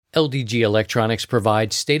LDG Electronics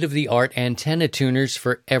provides state-of-the-art antenna tuners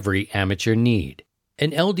for every amateur need.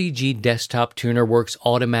 An LDG desktop tuner works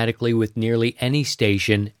automatically with nearly any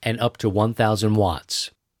station and up to 1,000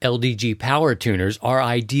 watts. LDG power tuners are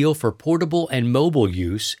ideal for portable and mobile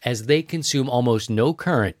use as they consume almost no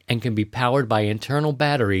current and can be powered by internal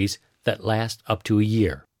batteries that last up to a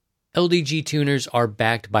year. LDG tuners are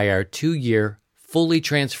backed by our 2-year, fully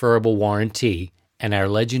transferable warranty and our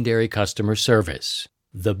legendary customer service,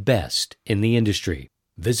 the best in the industry.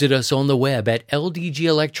 Visit us on the web at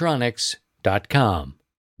ldgelectronics.com.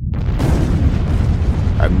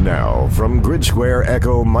 And now, from Grid Square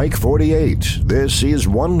Echo Mike 48, this is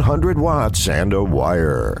 100 Watts and a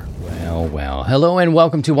Wire. Well. Hello and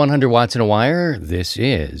welcome to 100 Watts and a Wire. This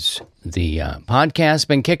is the podcast.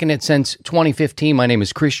 Been kicking it since 2015. My name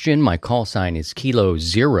is Christian. My call sign is Kilo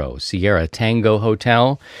Zero Sierra Tango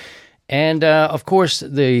Hotel. And, of course,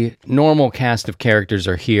 the normal cast of characters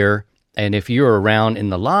are here. And if you're around in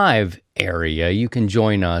the live area, you can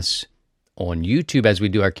join us on YouTube as we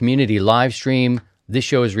do our community live stream. This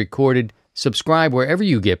show is recorded. Subscribe wherever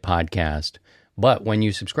you get podcast. But when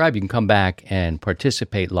you subscribe, you can come back and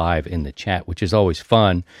participate live in the chat, which is always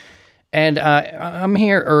fun. And I'm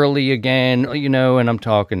here early again, and I'm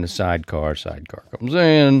talking to Sidecar. Sidecar comes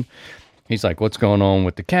in. He's like, what's going on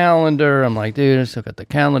with the calendar? I'm like, dude, I still got the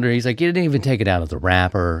calendar. He's like, you didn't even take it out of the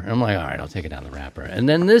wrapper. And I'm like, all right, I'll take it out of the wrapper. And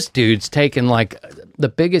then this dude's taking like the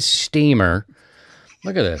biggest steamer.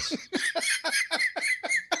 Look at this.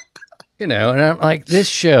 And I'm like, this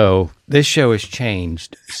show has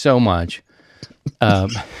changed so much.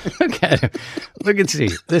 Look at him. Look and see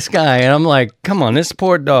this guy. And I'm like, come on, this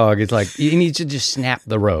poor dog is like, you need to just snap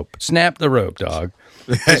the rope. Snap the rope, dog.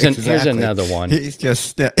 Here's another one. He's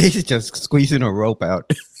just squeezing a rope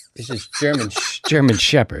out. This is German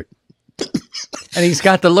Shepherd. And he's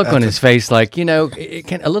got the look on his face like, a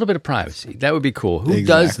little bit of privacy. That would be cool. Who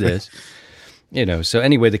does this? So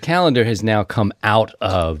anyway, the calendar has now come out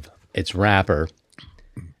of its wrapper.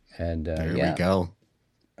 And there we go.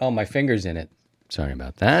 Oh, my finger's in it. Sorry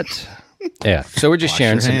about that. Yeah, so we're just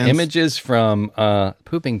sharing some images from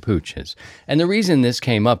Pooping Pooches. And the reason this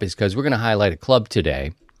came up is because we're going to highlight a club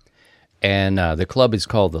today. And the club is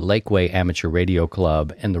called the Lakeway Amateur Radio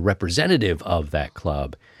Club. And the representative of that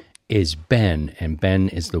club is Ben. And Ben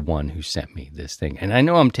is the one who sent me this thing. And I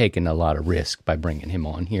know I'm taking a lot of risk by bringing him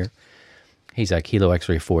on here. He's at Kilo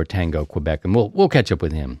X-Ray 4 Tango, Quebec. And we'll catch up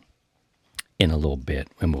with him in a little bit.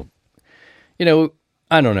 And we'll,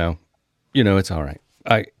 I don't know. It's all right.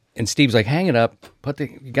 And Steve's like, hang it up.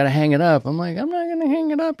 You got to hang it up. I'm like, I'm not going to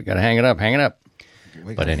hang it up. You got to hang it up. Hang it up.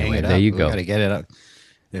 But anyway, there you go. We got to get it up.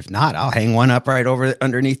 If not, I'll hang one up right over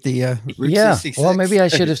underneath the Route 66. Well, maybe I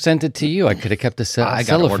should have sent it to you. I could have kept the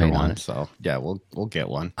cellophane on it. So yeah, we'll get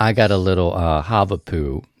one. I got a little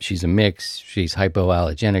Havapoo. She's a mix. She's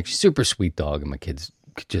hypoallergenic. She's a super sweet dog, and my kids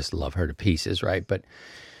just love her to pieces, right? But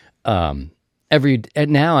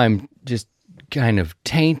now I'm just kind of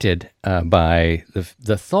tainted by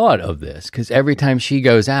the thought of this, because every time she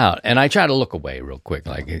goes out, and I try to look away real quick,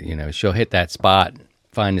 like, she'll hit that spot,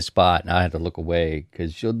 find the spot, and I have to look away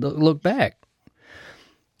because she'll look back.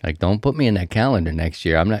 Like, don't put me in that calendar next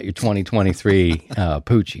year. I'm not your 2023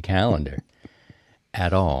 Poochie calendar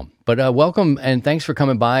at all. But welcome, and thanks for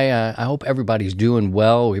coming by. I hope everybody's doing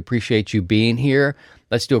well. We appreciate you being here.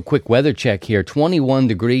 Let's do a quick weather check here. 21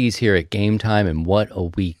 degrees here at game time, and what a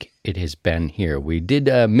week it has been here. We did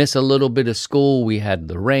miss a little bit of school. We had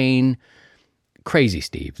the rain. Crazy,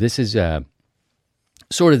 Steve. This is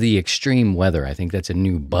sort of the extreme weather. I think that's a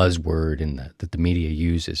new buzzword that the media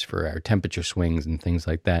uses for our temperature swings and things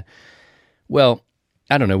like that. Well,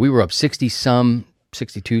 I don't know. We were up 60-some,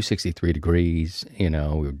 62, 63 degrees,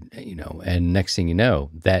 and next thing you know,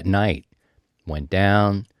 that night went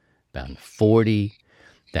down to 40,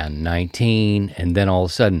 down to 19, and then all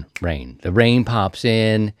of a sudden, rain. The rain pops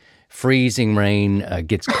in, freezing rain,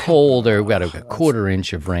 gets colder. We got a quarter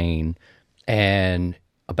inch of rain, and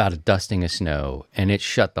about a dusting of snow, and it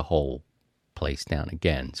shut the whole place down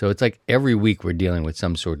again. So it's like every week we're dealing with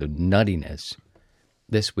some sort of nuttiness.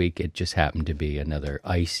 This week it just happened to be another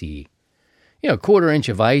icy, quarter inch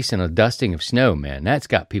of ice and a dusting of snow, man. That's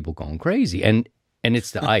got people going crazy. And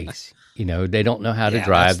it's the ice. They don't know how to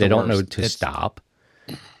drive. They don't know to stop.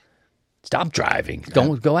 Stop driving. Yeah.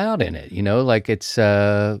 Don't go out in it. Like it's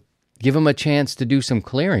give them a chance to do some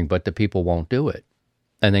clearing, but the people won't do it.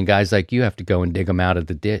 And then guys like you have to go and dig them out of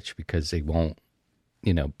the ditch because they won't,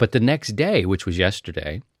 But the next day, which was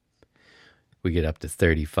yesterday, we get up to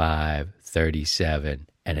 35, 37,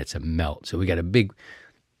 and it's a melt. So we got a big,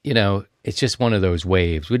 it's just one of those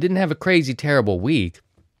waves. We didn't have a crazy, terrible week,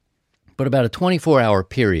 but about a 24-hour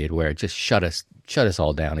period where it just shut us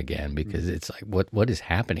all down again, because it's like, what is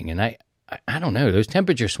happening? And I don't know, those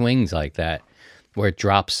temperature swings like that where it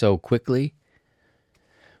drops so quickly.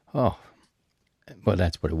 Oh, well,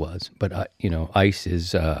 that's what it was. But ice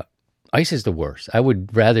is the worst. I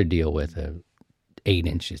would rather deal with 8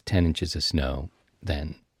 inches, 10 inches of snow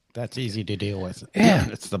than. That's easy to deal with. Yeah.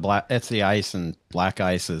 It's the ice, and black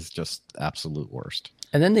ice is just absolute worst.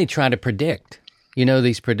 And then they try to predict,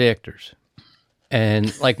 these predictors.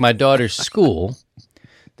 And like my daughter's school,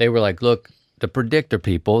 they were like, look, the predictor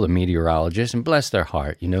people, the meteorologists, and bless their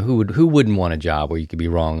heart, who wouldn't want a job where you could be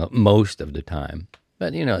wrong most of the time?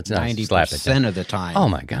 But, it's not 90% of the time. Oh,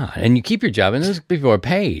 my God. And you keep your job, and those people are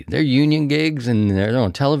paid. They're union gigs, and they're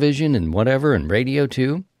on television and whatever, and radio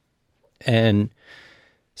too. And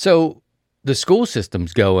so the school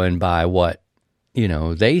system's going by what,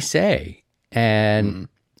 they say. And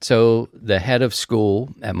so the head of school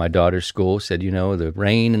at my daughter's school said, the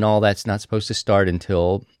rain and all that's not supposed to start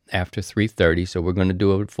until after 3:30, so we're going to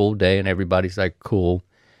do a full day. And everybody's like, cool.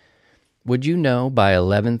 Would you know by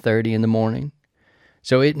 11:30 in the morning?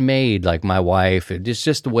 So it made, like, my wife, it's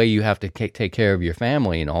just the way you have to take care of your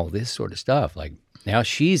family and all this sort of stuff. Like, now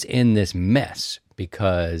she's in this mess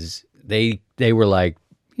because they were like,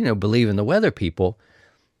 believe in the weather people,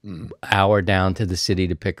 hour down to the city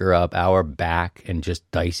to pick her up, hour back, and just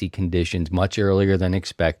dicey conditions much earlier than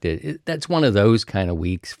expected. That's one of those kind of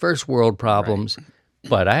weeks, first world problems. Right.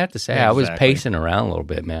 But I have to say, I was pacing around a little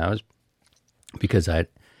bit, man. Because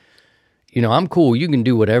I'm cool. You can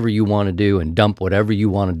do whatever you want to do and dump whatever you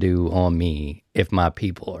want to do on me if my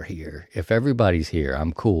people are here. If everybody's here,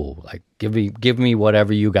 I'm cool. Like, give me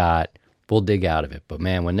whatever you got. We'll dig out of it. But,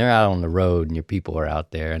 man, when they're out on the road and your people are out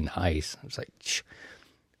there in the ice, it's like,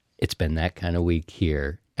 it's been that kind of week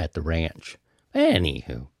here at the ranch.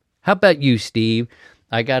 Anywho, how about you, Steve?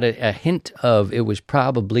 I got a hint of it was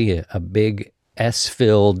probably a big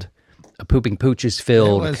S-filled, a pooping pooches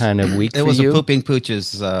filled kind of week for you. It was a pooping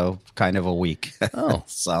pooches kind of a week. Oh.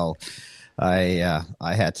 So I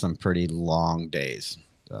had some pretty long days.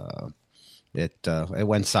 It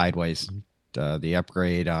went sideways. The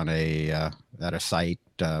upgrade on at a site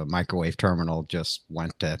microwave terminal just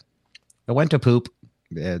went to poop,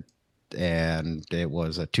 and it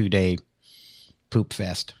was a 2-day poop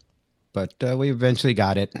fest. But we eventually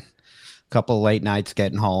got it. A couple of late nights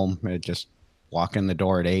getting home, just walk in the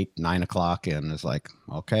door at 8, 9 o'clock, and it's like,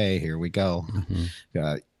 okay, here we go.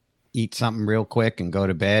 Mm-hmm. Eat something real quick and go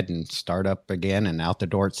to bed and start up again, and out the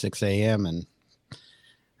door at 6 a.m. and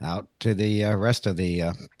out to the rest of the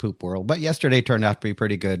poop world. But yesterday turned out to be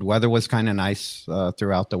pretty good. Weather was kind of nice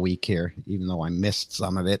throughout the week here, even though I missed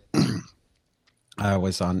some of it. I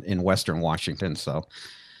was in Western Washington, so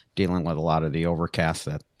dealing with a lot of the overcast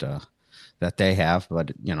that they have.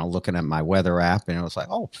 But, looking at my weather app, and it was like,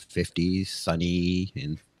 50, sunny,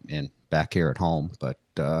 and back here at home. But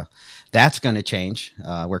that's going to change.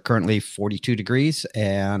 We're currently 42 degrees,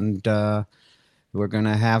 and we're going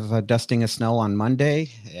to have a dusting of snow on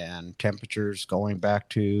Monday, and temperatures going back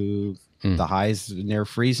to the highs near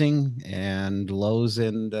freezing and lows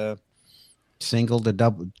in the single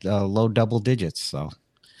to low double digits. So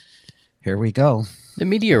here we go. The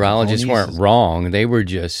meteorologists weren't wrong. They were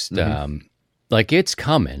just like, it's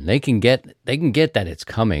coming. They can get that it's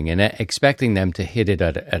coming, and expecting them to hit it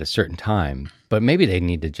at a certain time. But maybe they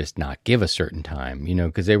need to just not give a certain time,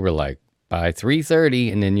 because they were like by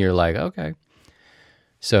 3:30, and then you're like, okay.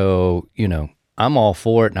 So, I'm all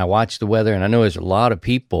for it, and I watch the weather, and I know there's a lot of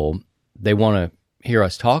people, they want to hear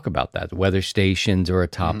us talk about that. The weather stations are a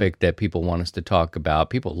topic that people want us to talk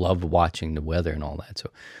about. People love watching the weather and all that.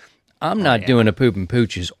 So I'm not doing a poop and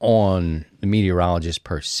pooches on the meteorologist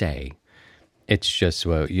per se. It's just,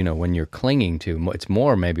 when you're clinging to, it's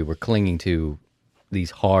more maybe we're clinging to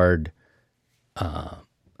these hard, there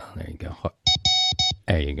you go.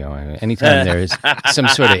 There you go. Anytime there is some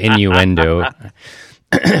sort of innuendo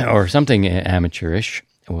or something amateurish,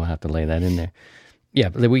 we'll have to lay that in there. Yeah,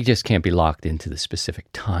 but we just can't be locked into the specific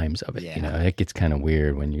times of it. Yeah. It gets kind of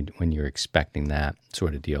weird when you're expecting that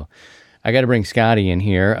sort of deal. I got to bring Scotty in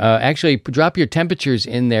here. Actually, drop your temperatures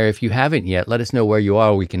in there if you haven't yet. Let us know where you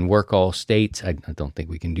are. We can work all states. I don't think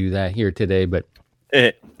we can do that here today, but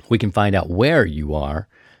we can find out where you are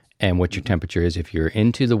and what your temperature is. If you're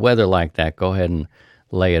into the weather like that, go ahead and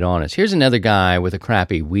lay it on us. Here's another guy with a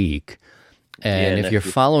crappy week. And if you're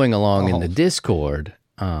following along in the Discord,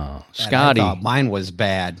 Scotty. I thought mine was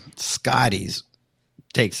bad. Scotty's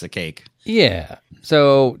takes the cake. Yeah.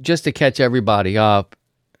 So just to catch everybody up,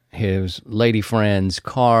 his lady friend's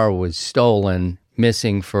car was stolen,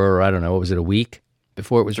 missing for, I don't know, what was it, a week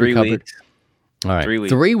before it was recovered? 3 weeks. All right. 3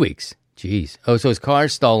 weeks. 3 weeks. Jeez. Oh, so his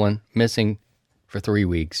car's stolen, missing for 3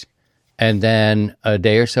 weeks. And then a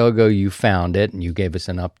day or so ago, you found it and you gave us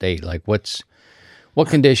an update. Like, what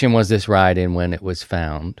condition was this ride in when it was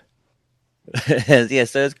found? Yeah,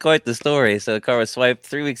 so it's quite the story. So the car was swiped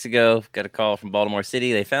 3 weeks ago. Got a call from Baltimore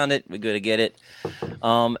City. They found it. We go to get it.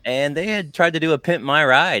 And they had tried to do a Pimp My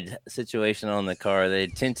Ride situation on the car. They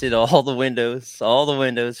had tinted all the windows,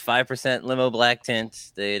 5% limo black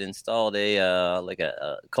tint. They had installed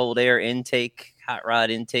a cold air intake, hot rod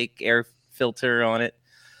intake air filter on it.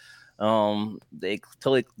 They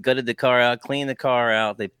totally gutted the car out, cleaned the car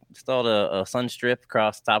out. They installed a sun strip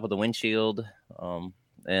across the top of the windshield.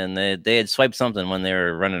 And they had swiped something when they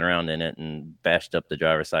were running around in it and bashed up the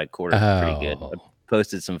driver's side quarter pretty good. I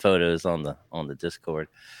posted some photos on the Discord.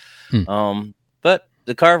 But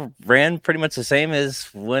the car ran pretty much the same as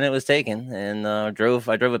when it was taken, and I drove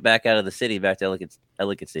it back out of the city, back to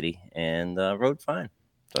Ellicott City, and rode fine.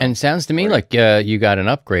 So, and it sounds to me like you got an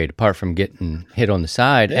upgrade apart from getting hit on the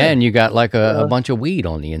side, and you got like a bunch of weed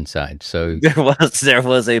on the inside. So there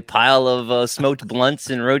was a pile of smoked blunts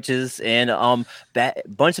and roaches, and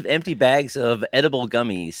bunch of empty bags of edible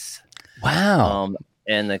gummies. Wow.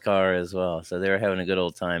 And the car as well. So they were having a good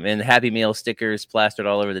old time. And Happy Meal stickers plastered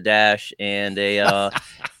all over the dash, and a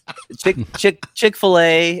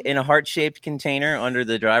Chick-fil-A in a heart-shaped container under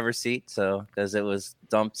the driver's seat. So because it was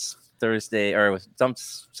dumped Sunday,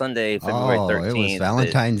 February 13th. It was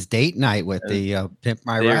Valentine's date night with the Pimp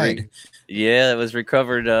My Ride. Yeah, it was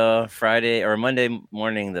recovered Friday or Monday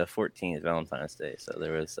morning, the 14th, Valentine's Day. So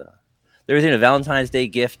there was a Valentine's Day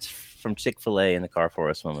gift from Chick-fil-A in the car for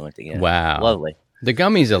us when we went to get it. Wow. Lovely. The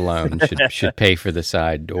gummies alone should pay for the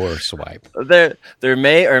side door swipe. There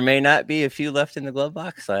may or may not be a few left in the glove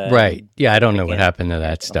box. Right. Yeah, I don't know what happened to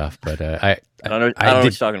that stuff, but I don't know what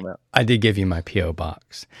you're talking about. I did give you my P.O.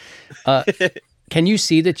 box. Can you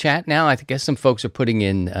see the chat now? I guess some folks are putting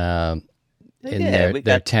in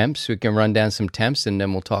their temps. We can run down some temps, and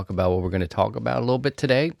then we'll talk about what we're going to talk about a little bit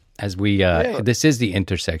today. As we this is the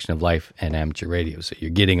intersection of life and amateur radio, so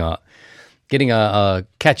you're getting a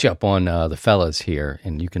catch up on the fellas here,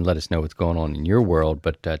 and you can let us know what's going on in your world.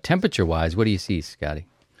 But temperature wise, what do you see, Scotty?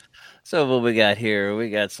 So what we got here, we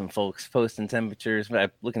got some folks posting temperatures.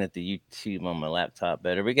 I'm looking at the YouTube on my laptop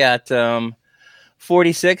better. We got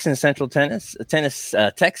 46 in Central Texas,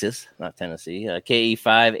 not Tennessee.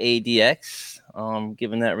 KE5ADX,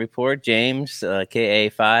 giving that report. James,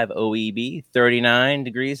 KA5OEB, 39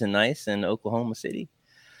 degrees and nice in Oklahoma City.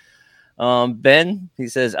 Ben, he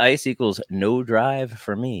says ice equals no drive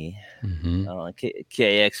for me.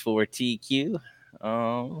 KX4TQ.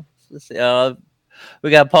 Let's see.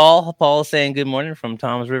 We got Paul. Paul saying good morning from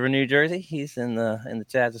Toms River, New Jersey. He's in the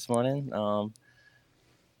chat this morning.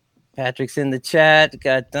 Patrick's in the chat.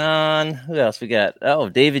 Got Don. Who else we got? Oh,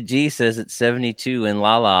 David G says it's 72 in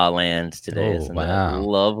La La Land today. Isn't that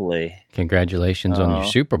lovely? Congratulations on your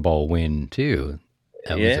Super Bowl win too.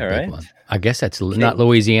 That was a big right. one. I guess that's not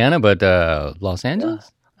Louisiana, but Los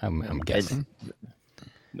Angeles. I'm guessing.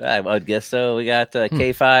 I would guess so. We got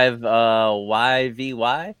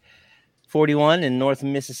K5YVY 41 in North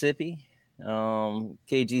Mississippi.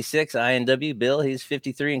 KG6 INW Bill. He's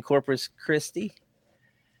 53 in Corpus Christi.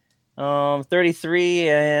 33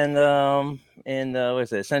 and what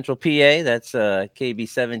is it? Central PA. That's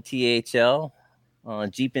KB7THL.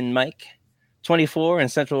 Jeep and Mike. 24 in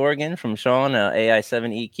Central Oregon from Sean,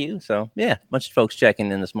 AI7EQ. So, yeah, a bunch of folks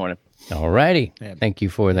checking in this morning. All righty. Thank you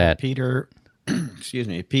for that. Peter,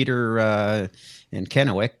 Peter in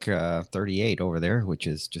Kennewick, 38 over there, which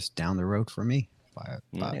is just down the road from me.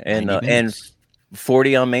 And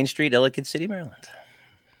 40 on Main Street, Ellicott City, Maryland.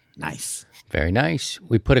 Nice. Very nice.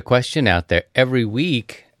 We put a question out there every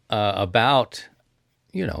week about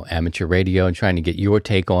amateur radio and trying to get your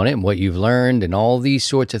take on it and what you've learned and all these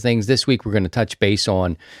sorts of things. This week, we're going to touch base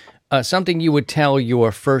on something you would tell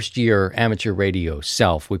your first-year amateur radio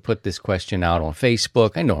self. We put this question out on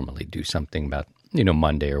Facebook. I normally do something about,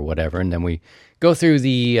 Monday or whatever, and then we go through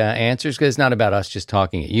the answers because it's not about us just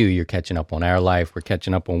talking at you. You're catching up on our life. We're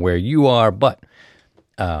catching up on where you are, but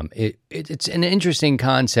it's an interesting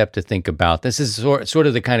concept to think about. This is sort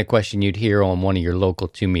of the kind of question you'd hear on one of your local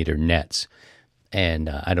 2-meter nets. And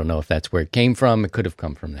I don't know if that's where it came from. It could have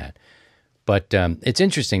come from that. But it's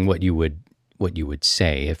interesting what you would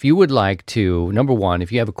say. If you would like to, number one,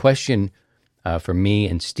 if you have a question for me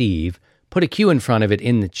and Steve, put a Q in front of it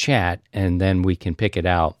in the chat, and then we can pick it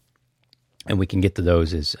out, and we can get to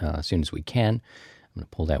those as soon as we can. I'm going to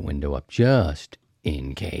pull that window up just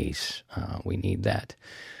in case we need that.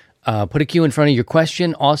 Put a Q in front of your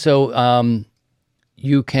question. Also,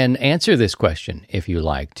 you can answer this question if you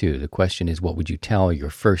like to. The question is, what would you tell your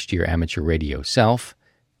first-year amateur radio self?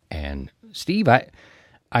 And Steve,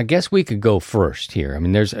 I guess we could go first here. I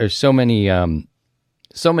mean, there's so many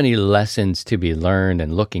lessons to be learned,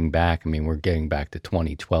 and looking back, I mean, we're getting back to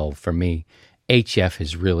 2012 for me. HF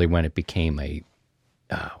is really when it became a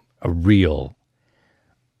real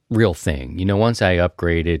thing. You know, once I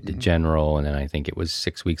upgraded to general, and then I think it was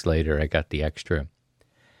 6 weeks later I got the extra.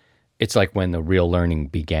 It's like when the real learning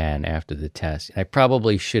began after the test. I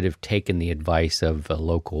probably should have taken the advice of a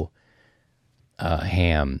local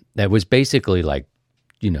ham that was basically like,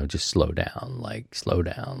 you know, just slow down.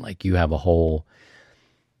 Like you have a whole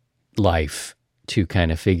life to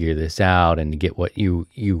kind of figure this out and to get what you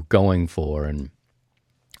going for. And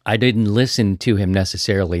I didn't listen to him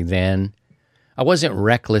necessarily then. I wasn't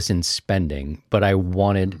reckless in spending, but I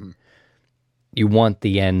wanted, you want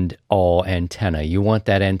the end all antenna. You want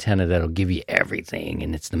that antenna that'll give you everything,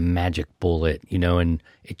 and it's the magic bullet, you know, and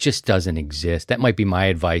it just doesn't exist. That might be my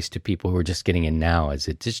advice to people who are just getting in now, is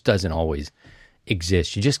it just doesn't always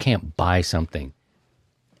exist. You just can't buy something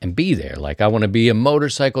and be there. Like, I want to be a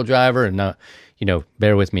motorcycle driver, and not, you know,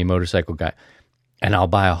 bear with me, motorcycle guy, and I'll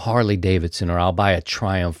buy a Harley Davidson or I'll buy a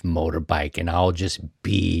Triumph motorbike and I'll just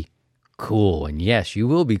be cool. And yes, you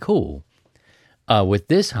will be cool. With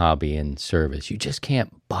this hobby and service, you just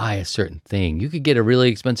can't buy a certain thing. You could get a really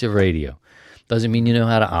expensive radio. Doesn't mean you know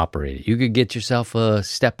how to operate it. You could get yourself a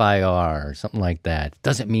Step IR or something like that.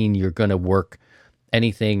 Doesn't mean you're going to work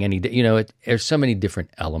anything, you know, there's so many different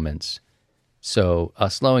elements. So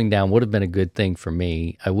slowing down would have been a good thing for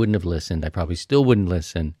me. I wouldn't have listened. I probably still wouldn't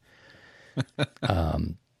listen.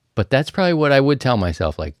 But that's probably what I would tell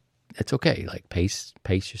myself. Like, it's okay. Like, pace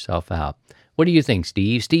yourself out. What do you think,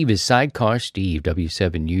 Steve? Steve is Sidecar Steve,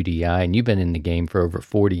 W7UDI, and you've been in the game for over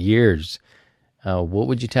 40 years. What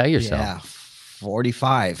would you tell yourself? Yeah,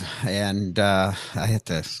 45. And I had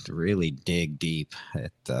to really dig deep.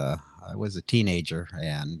 I was a teenager,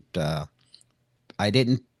 and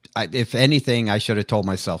if anything, I should have told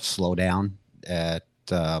myself, slow down.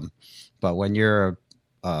 But when you're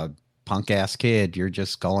a punk-ass kid, you're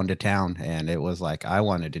just going to town, and it was like I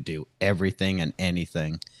wanted to do everything and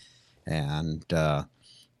anything. And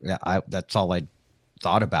that's all I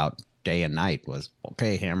thought about day and night was,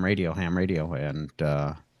 okay, ham radio. And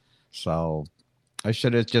so I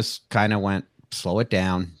should have just kind of went, slow it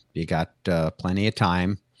down. You got plenty of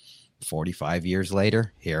time. 45 years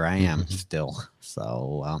later, here I am still.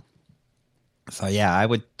 So yeah, I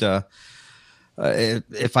would,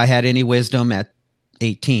 if I had any wisdom at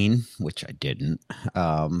 18, which I didn't,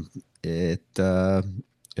 it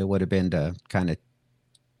would have been to kind of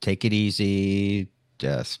take it easy,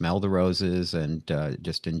 smell the roses, and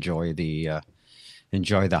just enjoy the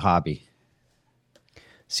hobby.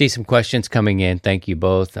 See some questions coming in. Thank you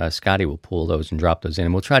both. Scotty will pull those and drop those in,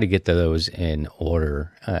 and we'll try to get to those in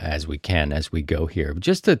order as we can as we go here. But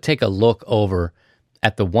just to take a look over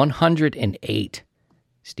at the 108,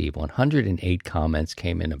 Steve, 108 comments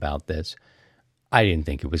came in about this. I didn't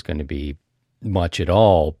think it was going to be much at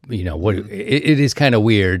all. You know, it is kind of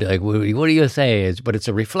weird. Like, what do you say? But it's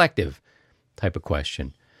a reflective type of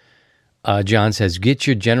question. John says, get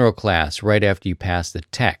your general class right after you pass the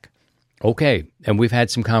tech. Okay, and we've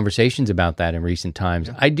had some conversations about that in recent times.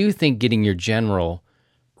 Yeah. I do think getting your general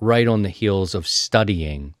right on the heels of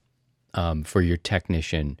studying for your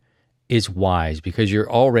technician is wise, because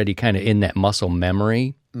you're already kind of in that muscle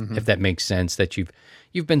memory, if that makes sense, that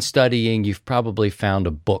you've been studying, you've probably found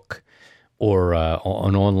a book or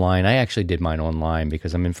on online. I actually did mine online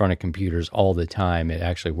because I'm in front of computers all the time. It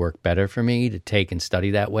actually worked better for me to take and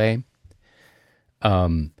study that way.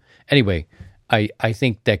 Anyway, I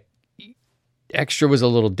think that extra was a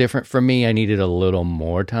little different for me. I needed a little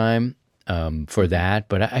more time for that.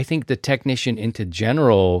 But I think the technician into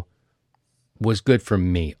general was good for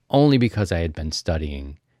me only because I had been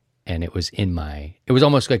studying, and it was it was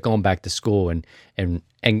almost like going back to school and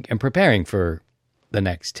preparing for the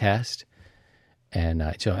next test.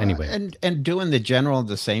 And so anyway. And doing the general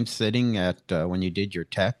the same sitting at when you did your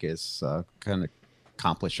tech is kind of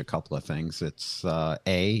accomplish a couple of things. It's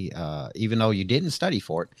even though you didn't study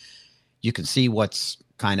for it, you can see what's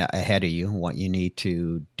kind of ahead of you, what you need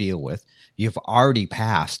to deal with. You've already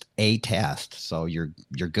passed a test, so you're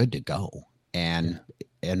good to go. And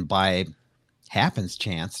by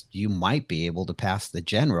happenstance, you might be able to pass the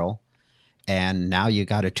general, and now you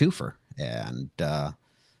got a twofer. And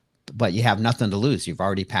but you have nothing to lose. You've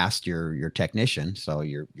already passed your technician, so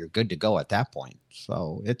you're good to go at that point.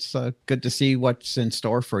 So it's good to see what's in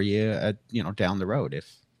store for you, down the road.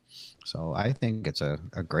 So I think it's a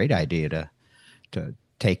great idea to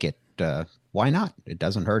take it why not? It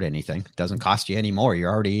doesn't hurt anything. It doesn't cost you any more.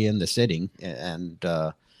 You're already in the sitting and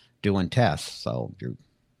doing tests. So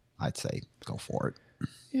I'd say go for it.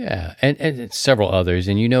 Yeah, and several others.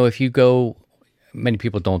 And if you go, many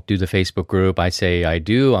people don't do the Facebook group. I say I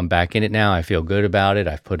do. I'm back in it now. I feel good about it.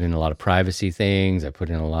 I've put in a lot of privacy things. I put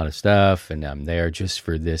in a lot of stuff, and I'm there just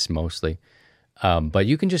for this mostly. But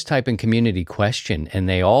you can just type in community question, and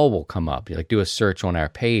they all will come up. You do a search on our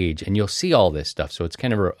page, and you'll see all this stuff. So it's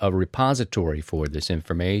kind of a repository for this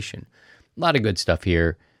information. A lot of good stuff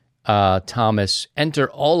here. Thomas, enter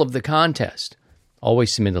all of the contest.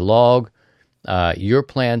 Always submit a log. Your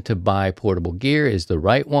plan to buy portable gear is the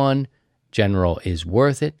right one. General is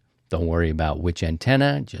worth it. Don't worry about which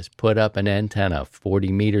antenna. Just put up an antenna.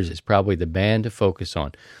 40 meters is probably the band to focus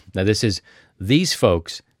on. Now, this is these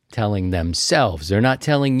folks telling themselves. They're not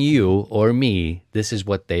telling you or me. This is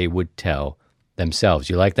what they would tell themselves.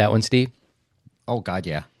 You like that one, Steve? Oh, God,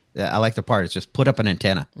 yeah. I like the part. It's just put up an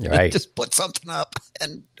antenna. Right. Just put something up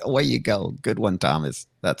and away you go. Good one, Thomas.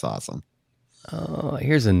 That's awesome.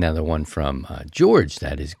 Here's another one from George.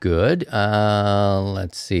 That is good.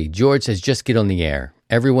 Let's see. George says, just get on the air.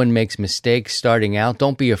 Everyone makes mistakes starting out.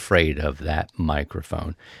 Don't be afraid of that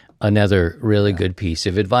microphone. Another really good piece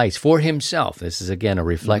of advice for himself. This is, again, a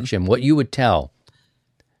reflection. What you would tell.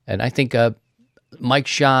 And I think Mike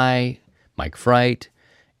Shy, Mike Fright,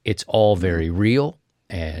 it's all very real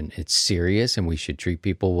and it's serious, and we should treat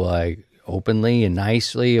people openly and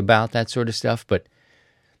nicely about that sort of stuff. But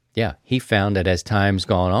yeah, he found that as time's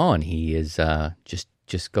gone on, he is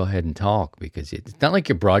just go ahead and talk, because it's not like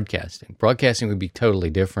you're broadcasting. Broadcasting would be totally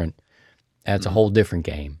different. That's a whole different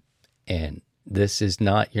game. And this is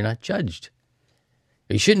not, you're not judged.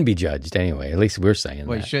 You shouldn't be judged anyway. At least we're saying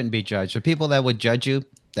Well, that. you shouldn't be judged. The people that would judge you,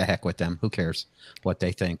 the heck with them. Who cares what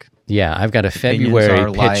they think? Yeah, I've got a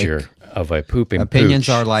February picture of a pooping Opinions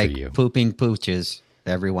pooch are like for you. pooping pooches.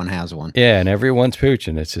 Everyone has one. Yeah, and everyone's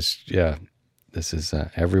pooching. It's just, yeah, this is,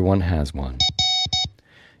 everyone has one.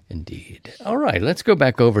 Indeed. All right, let's go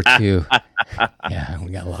back over to, yeah,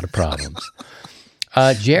 we got a lot of problems.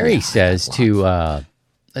 Jerry says to,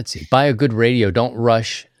 let's see, buy a good radio. Don't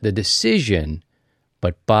rush the decision,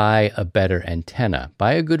 but buy a better antenna.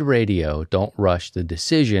 Buy a good radio. Don't rush the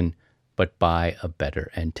decision, but buy a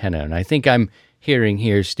better antenna. And I think I'm hearing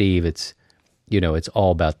here, Steve, it's, it's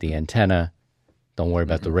all about the antenna. Don't worry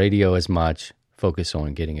about the radio as much. Focus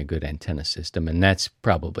on getting a good antenna system. And that's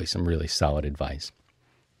probably some really solid advice.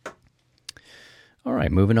 All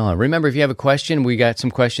right, moving on. Remember, if you have a question, we got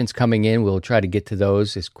some questions coming in. We'll try to get to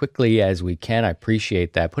those as quickly as we can. I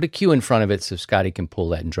appreciate that. Put a Q in front of it so Scotty can pull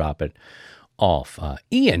that and drop it off.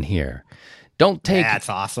 Ian here. Don't take... That's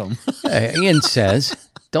awesome. Ian says,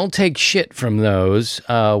 don't take shit from those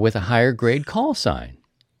with a higher grade call sign.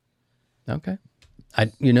 Okay.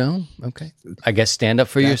 Okay. I guess stand up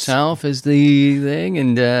for yourself is the thing,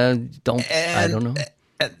 and I don't know.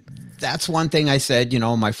 That's one thing I said,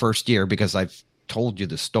 my first year, because I've told you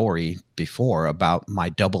the story before about my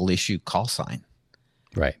double issue call sign.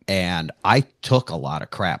 Right. And I took a lot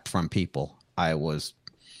of crap from people. I was,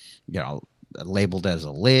 labeled as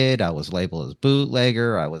a lid. I was labeled as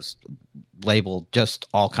bootlegger. I was labeled just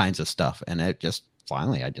all kinds of stuff. And it just,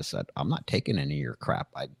 finally, I just said, I'm not taking any of your crap.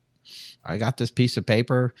 I got this piece of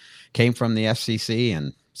paper, came from the FCC,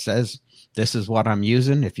 and says, this is what I'm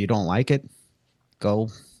using. If you don't like it, go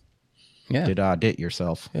dit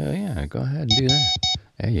yourself. Yeah, go ahead and do that.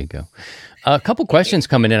 There you go. A couple questions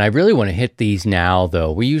coming in. I really want to hit these now,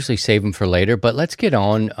 though. We usually save them for later, but let's get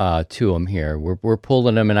on to them here. We're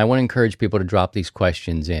pulling them, and I want to encourage people to drop these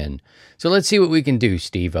questions in. So let's see what we can do,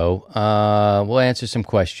 Steve-O. We'll answer some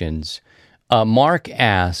questions. Mark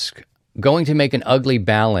asks, going to make an ugly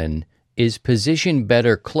balun, is position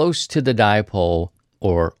better close to the dipole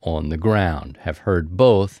or on the ground? Have heard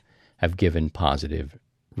both have given positive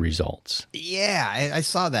results. Yeah, I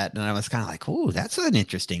saw that, and I was kind of like, "Ooh, that's an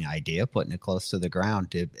interesting idea, putting it close to the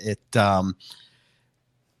ground."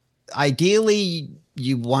 Ideally,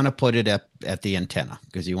 you want to put it up at the antenna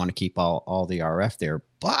because you want to keep all the RF there.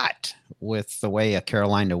 But with the way a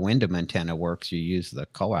Carolina Windom antenna works, you use the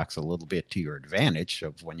coax a little bit to your advantage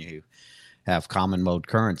of when you have common mode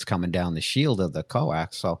currents coming down the shield of the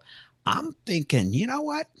coax. So I'm thinking, you know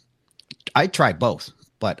what? I try both.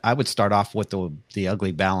 But I would start off with the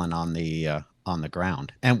ugly balun on the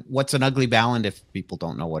ground. And what's an ugly balun? If people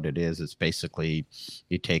don't know what it is, it's basically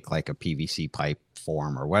you take like a PVC pipe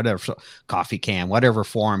form or whatever, coffee can, whatever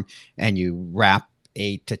form, and you wrap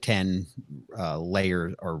 8 to 10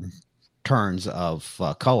 layers or turns of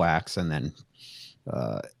coax, and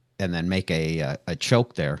then make a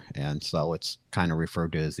choke there. And so it's kind of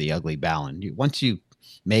referred to as the ugly balun. Once you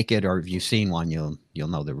make it, or if you've seen one, you'll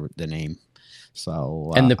know the name.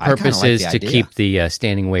 So and the purpose is to idea. keep the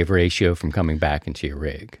standing wave ratio from coming back into your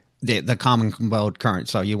rig. The common mode current.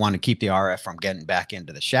 So you want to keep the RF from getting back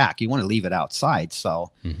into the shack. You want to leave it outside.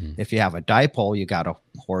 So if you have a dipole, you got a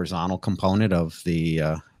horizontal component of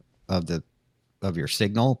your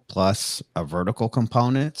signal plus a vertical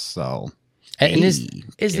component. So and is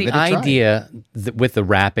the idea with the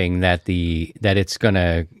wrapping that it's going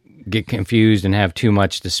to get confused and have too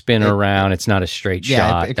much to spin around? It's not a straight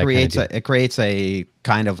shot. It creates a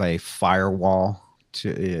kind of a firewall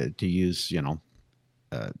to use,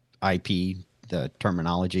 IP, the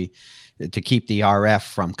terminology, to keep the RF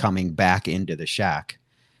from coming back into the shack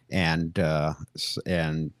and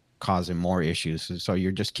causing more issues. So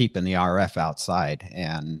you're just keeping the RF outside,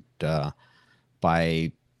 and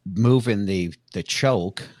by moving the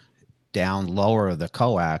choke down lower of the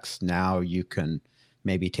coax, now you can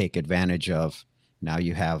maybe take advantage of, now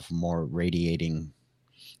you have more radiating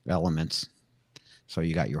elements. So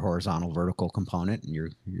you got your horizontal vertical component, and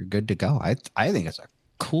you're good to go. I think it's a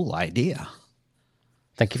cool idea.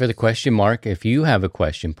 Thank you for the question, Mark. If you have a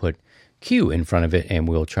question, put Q in front of it, and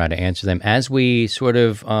we'll try to answer them as we sort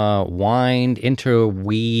of as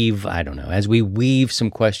we weave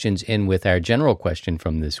some questions in with our general question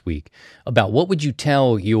from this week about what would you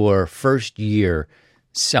tell your first year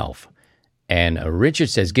self? And Richard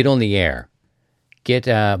says, get on the air. Get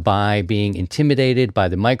by being intimidated by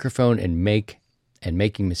the microphone and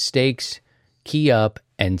making mistakes, key up,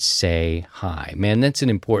 and say hi. Man, that's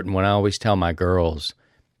an important one. I always tell my girls,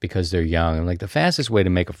 because they're young, I'm like, the fastest way to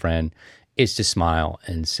make a friend is to smile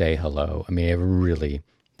and say hello. I mean, it really,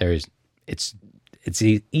 it's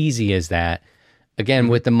easy as that. Again,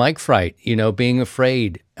 with the mic fright, being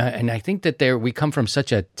afraid. And I think that we come from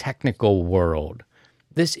such a technical world.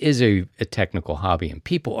 This is a technical hobby, and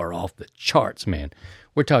people are off the charts, man.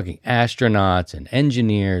 We're talking astronauts and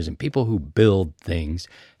engineers and people who build things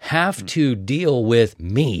have to deal with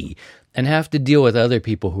me and have to deal with other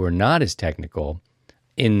people who are not as technical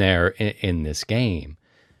in this game.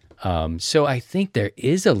 So I think there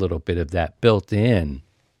is a little bit of that built in,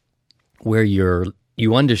 where you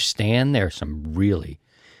understand there's some really,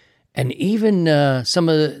 and even some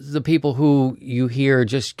of the people who you hear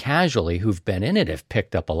just casually who've been in it have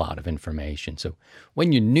picked up a lot of information. So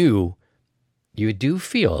when you're new, you do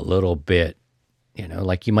feel a little bit,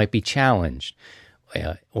 like you might be challenged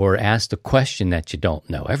or asked a question that you don't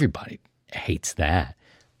know. Everybody hates that.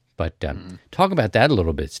 But talk about that a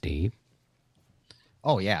little bit, Steve.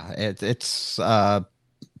 Oh, yeah. It's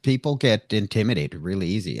people get intimidated really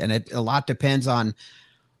easy. And a lot depends on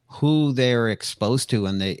who they're exposed to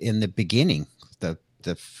in the beginning. The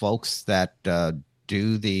folks that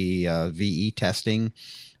do the VE testing,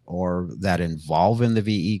 or that involve in the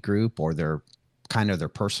VE group, or they're kind of their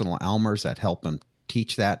personal Elmers that help them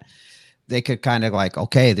teach that, they could kind of like,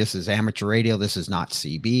 okay, this is amateur radio, this is not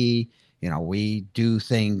CB, we do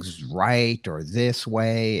things right or this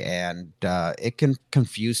way, and it can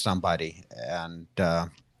confuse somebody, and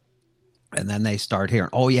then they start hearing,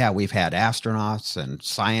 oh yeah, we've had astronauts and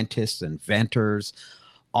scientists, inventors,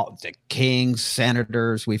 all the kings,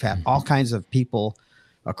 senators, we've had all kinds of people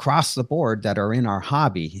across the board that are in our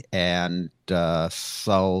hobby, and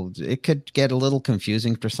so it could get a little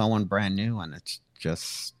confusing for someone brand new, and it's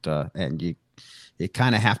just and you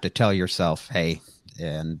kind of have to tell yourself, hey,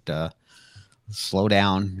 and slow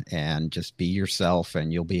down and just be yourself,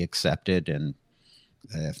 and you'll be accepted. And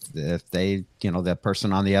if they, the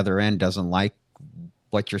person on the other end doesn't like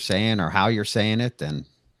what you're saying or how you're saying it, then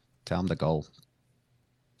tell them to go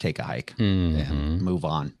take a hike and move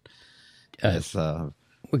on.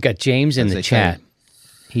 We got James in the chat.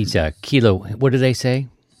 He's a kilo. What do they say?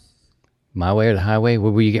 My way or the highway?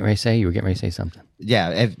 What were you getting ready to say? You were getting ready to say something.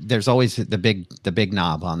 Yeah, there's always the big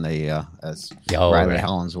knob on the as Riley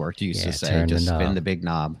Helensworth used to say, just spin the big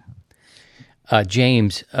knob.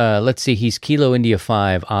 James, let's see. He's Kilo India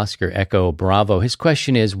 5 Oscar Echo Bravo. His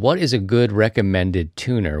question is, what is a good recommended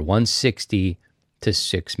tuner? 160 to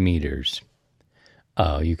 6 meters.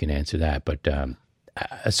 You can answer that, but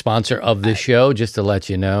a sponsor of the show, just to let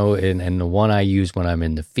you know, and the one I use when I'm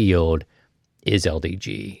in the field is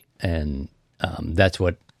LDG, and that's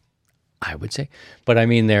what I would say. But I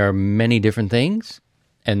mean, there are many different things,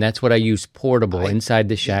 and that's what I use portable. Inside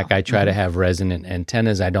the shack, I try to have resonant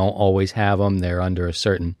antennas. I don't always have them. They're under a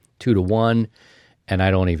certain 2-to-1, and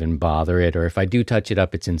I don't even bother it. Or if I do touch it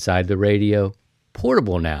up, it's inside the radio.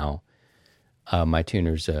 Portable now, my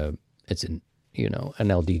tuner's it's an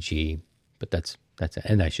LDG, but that's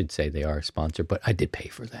and I should say they are a sponsor, but I did pay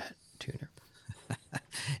for that tuner.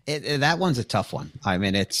 That one's a tough one. I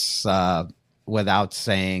mean, it's without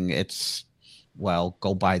saying it's, well,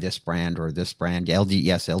 go buy this brand or this brand.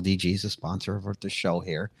 LDG is a sponsor of the show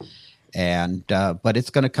here. And, but it's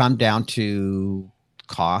going to come down to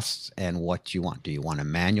costs and what you want. Do you want a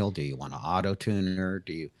manual? Do you want an auto tuner?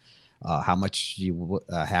 Do you, how much you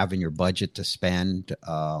have in your budget to spend?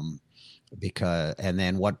 And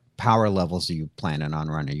then what power levels are you planning on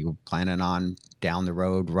running? Are you planning on down the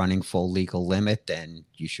road running full legal limit? Then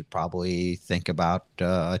you should probably think about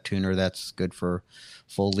a tuner that's good for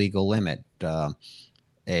full legal limit.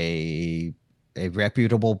 A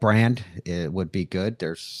reputable brand, it would be good.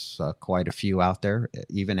 There's quite a few out there.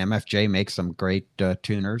 Even MFJ makes some great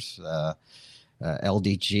tuners.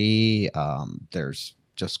 LDG, there's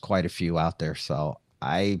just quite a few out there. So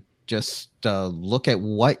I just look at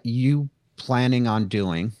what you planning on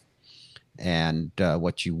doing and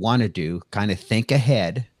what you want to do, kind of think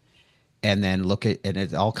ahead, and then look at, and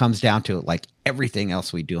it all comes down to, like everything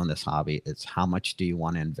else we do in this hobby, it's how much do you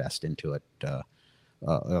want to invest into it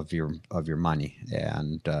of your money,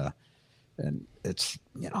 and it's,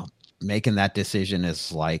 making that decision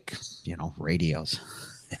is like, radios.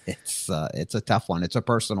 It's a tough one. It's a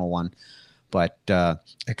personal one, but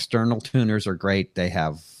external tuners are great. They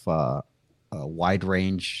have a wide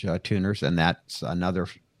range tuners, and that's another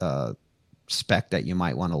spec that you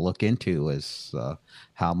might want to look into is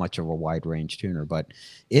how much of a wide range tuner. But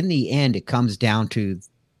in the end, it comes down to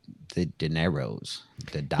the dineros,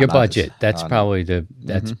 your budget. That's probably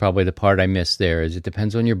the part I missed there. Is it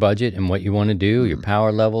depends on your budget and what you want to do, your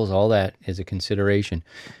power levels, all that is a consideration.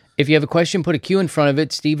 If you have a question, put a Q in front of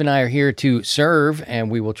it. Steve and I are here to serve,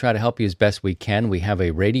 and we will try to help you as best we can. We have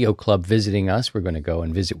a radio club visiting us. We're going to go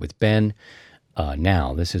and visit with Ben.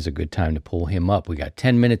 Now, this is a good time to pull him up. We got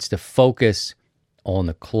 10 minutes to focus on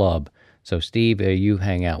the club. So, Steve, you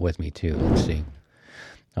hang out with me, too. Let's see.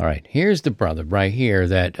 All right, here's the brother right here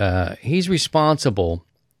that he's responsible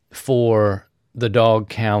for the dog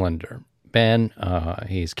calendar. Ben,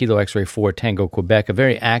 he's Kilo X-Ray 4 Tango Quebec, a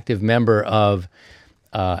very active member of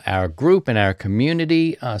our group and our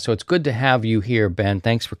community. So it's good to have you here, Ben.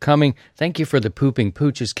 Thanks for coming. Thank you for the Pooping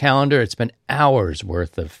Pooches calendar. It's been hours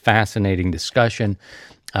worth of fascinating discussion.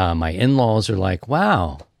 My in-laws are like,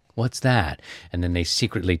 wow, what's that? And then they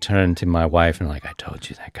secretly turn to my wife and are like, I told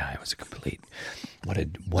you that guy was a complete...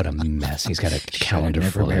 What a mess. He's got a calendar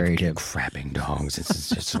full of crapping dogs. It's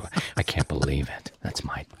just, I can't believe it. That's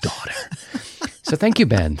my daughter. So thank you,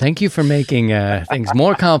 Ben. Thank you for making things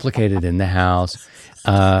more complicated in the house.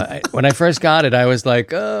 When I first got it, I was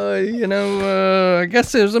like, I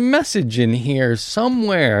guess there's a message in here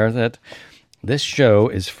somewhere that this show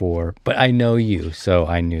is for. But I know you, so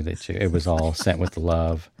I knew that it was all sent with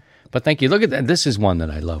love. But thank you. Look at that. This is one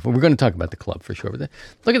that I love. We're going to talk about the club for sure. But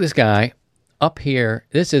look at this guy. Up here,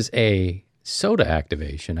 this is a soda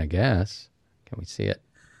activation, I guess. Can we see it?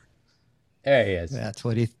 There he is. That's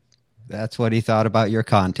what he thought about your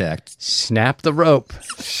contact. Snap the rope.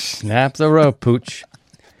 Snap the rope, Pooch.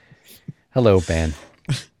 Hello, Ben.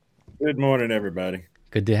 Good morning, everybody.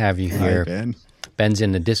 Good to have you here. Hi, Ben. Ben's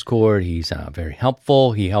in the Discord. He's very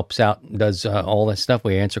helpful. He helps out, does all that stuff.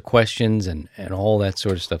 We answer questions and all that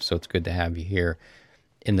sort of stuff. So it's good to have you here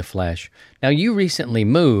in the flesh. Now, you recently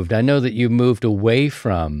moved. I know that you moved away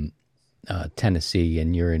from Tennessee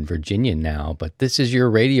and you're in Virginia now, but this is your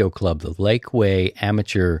radio club, the Lakeway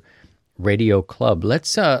Amateur Radio Club.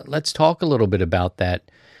 Let's talk a little bit about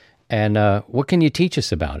that, and what can you teach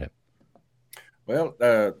us about it? Well,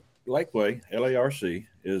 Lakeway, LARC,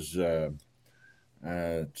 is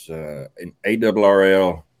it's an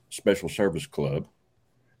ARRL Special Service Club,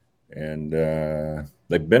 and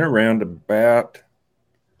they've been around about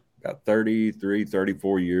 33,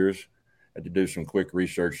 34 years. I had to do some quick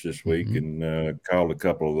research this week and called a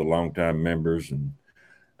couple of the longtime members. And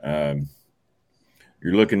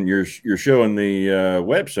you're showing the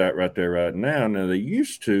website right there right now. Now, they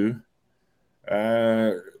used to,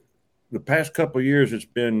 the past couple of years, it's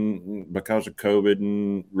been because of COVID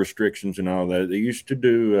and restrictions and all that. They used to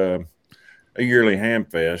do a yearly ham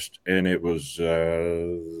fest, and it was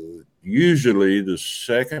usually the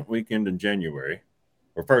second weekend in January.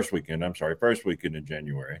 Or first weekend in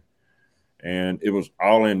January. And it was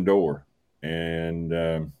all indoor. And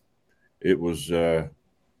it was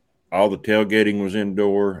all the tailgating was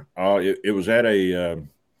indoor. It was at a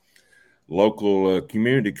local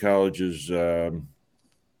community college's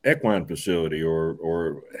equine facility,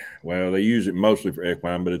 or they use it mostly for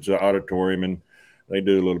equine, but it's an auditorium and they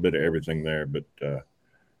do a little bit of everything there. But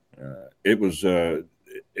it's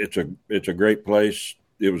a great place.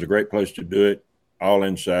 It was a great place to do it. All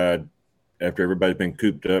inside. After everybody's been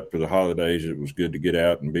cooped up for the holidays, it was good to get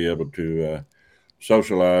out and be able to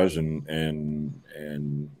socialize and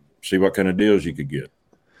see what kind of deals you could get.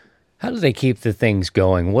 How do they keep the things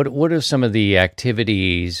going? What are some of the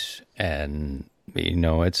activities? And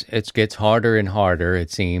it gets harder and harder, it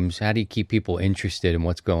seems. How do you keep people interested in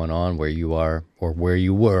what's going on where you are or where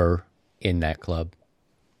you were in that club?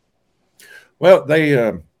 Well, they,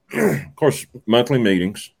 of course, monthly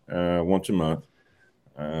meetings once a month.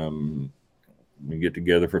 We get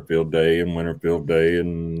together for field day and winter field day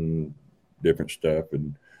and different stuff.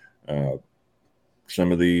 And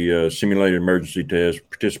some of the simulated emergency tests,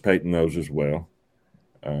 participate in those as well.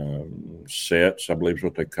 Sets, I believe is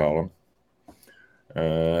what they call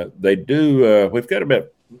them. They do, we've got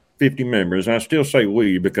about 50 members. I still say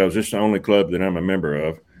we because it's the only club that I'm a member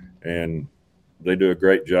of. And they do a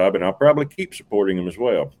great job, and I'll probably keep supporting them as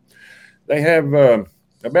well. They have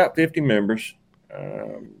about 50 members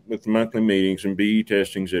with monthly meetings and BE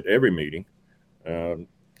testings at every meeting,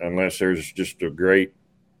 unless there's just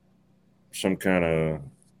some kind of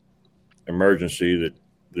emergency that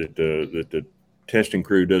the testing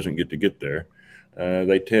crew doesn't get there.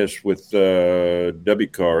 They test with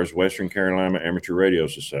WCARS, Western Carolina Amateur Radio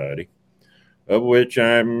Society, of which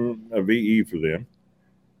I'm a VE for them.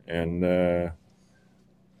 And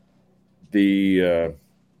the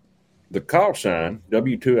call sign,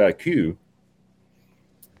 W2IQ,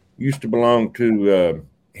 used to belong to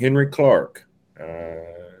Henry Clark.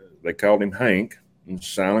 They called him Hank, in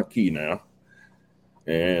silent key now.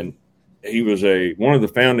 And he was one of the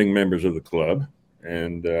founding members of the club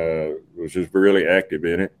and was just really active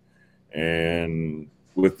in it. And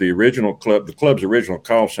with the original club, the club's original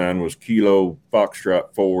call sign was Kilo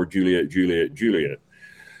Foxtrot 4 Juliet Juliet Juliet.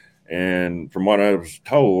 And from what I was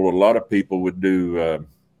told, a lot of people would do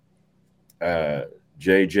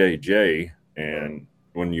JJJ, and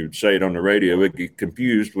when you'd say it on the radio, it would get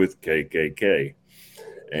confused with KKK.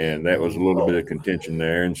 And that was a little bit of contention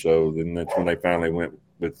there. And so then that's when they finally went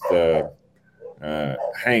with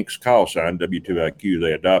Hank's call sign, W2IQ.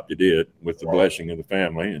 They adopted it with the blessing of the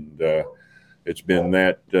family. And it's been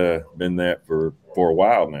that for a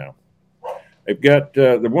while now. They've got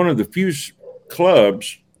they're one of the few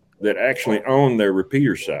clubs that actually own their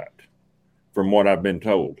repeater site, from what I've been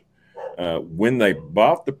told. When they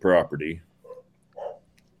bought the property,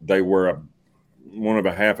 they were one of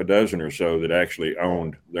a half a dozen or so that actually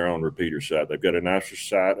owned their own repeater site. They've got a nicer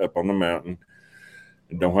site up on the mountain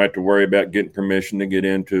and don't have to worry about getting permission to get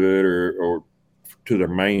into it or to their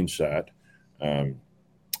main site.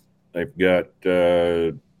 They've got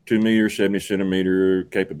 2 meter, 70 centimeter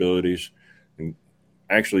capabilities, and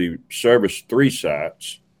actually service 3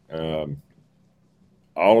 sites.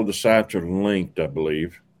 All of the sites are linked, I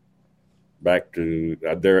believe, back to 2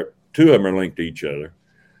 of them are linked to each other.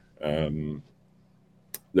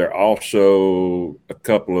 There are also a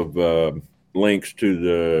couple of links to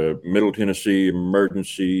the Middle Tennessee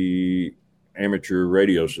Emergency Amateur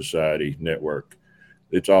Radio Society network.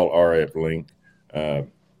 It's all RF linked,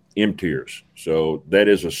 MTIRS. So that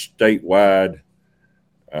is a statewide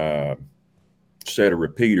set of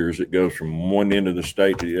repeaters that goes from one end of the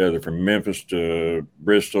state to the other, from Memphis to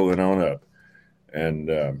Bristol and on up. And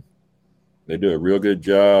they do a real good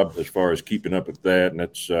job as far as keeping up with that. And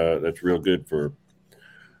that's real good for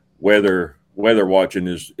weather watching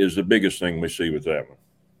is the biggest thing we see with that one.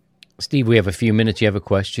 Steve, we have a few minutes. You have a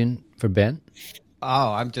question for Ben?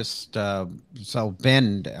 Oh, I'm just so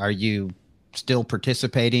Ben, are you still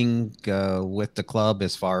participating with the club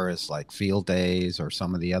as far as like field days or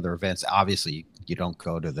some of the other events? Obviously, you don't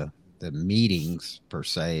go to the meetings per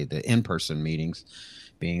se, the in-person meetings,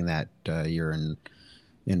 being that you're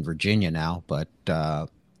in Virginia now. But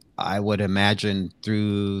I would imagine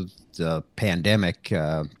through the pandemic,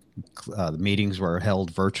 the meetings were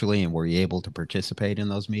held virtually, and were you able to participate in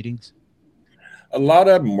those meetings? A lot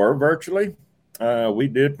of them were virtually. We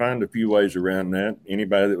did find a few ways around that.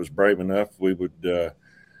 Anybody that was brave enough, we would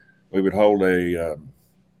hold a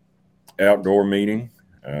outdoor meeting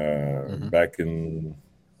back in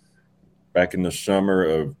the summer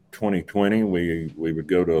of 2020. We would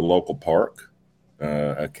go to a local park,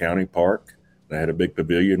 a county park. They had a big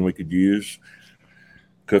pavilion we could use,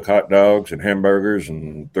 cook hot dogs and hamburgers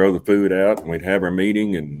and throw the food out, and we'd have our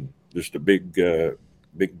meeting and just a big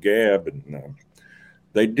gab. And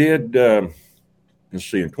they did. Let's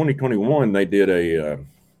see. In 2021, they did a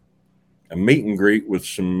meet and greet with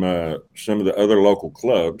some of the other local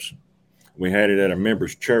clubs. We had it at a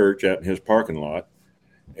member's church out in his parking lot,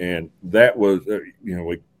 and that was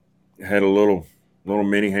we had a little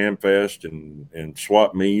mini ham fest and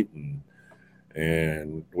swap meet,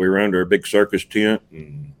 and we were under a big circus tent,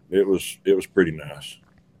 and it was pretty nice.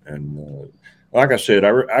 And like I said,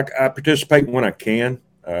 I participate when I can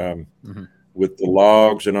Mm-hmm. with the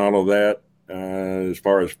logs and all of that. As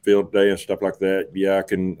far as field day and stuff like that, yeah, I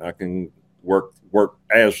can work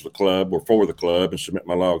as the club or for the club and submit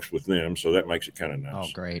my logs with them. So that makes it kind of nice.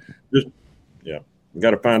 Oh, great. Just yeah,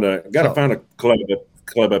 got to find a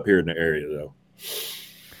club up here in the area though.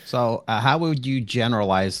 So how would you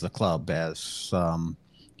generalize the club as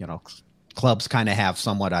clubs kind of have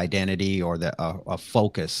somewhat identity or a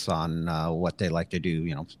focus on what they like to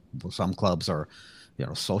do. Some clubs are,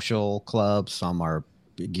 social clubs. Some are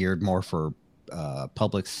geared more for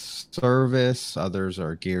public service. Others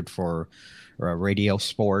are geared for radio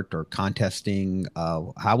sport or contesting.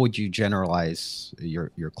 How would you generalize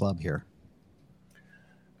your club here?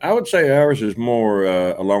 I would say ours is more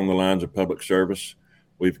along the lines of public service.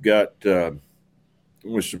 We've got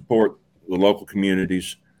we support the local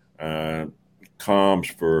communities.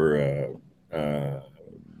 Comms for a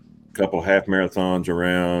couple half marathons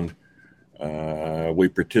around. We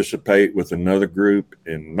participate with another group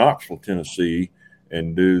in Knoxville, Tennessee,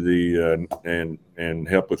 and do the and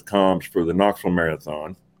help with comms for the Knoxville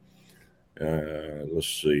Marathon. Let's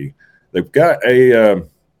see, they've got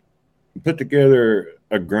put together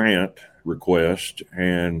a grant request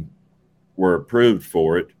and were approved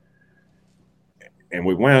for it. And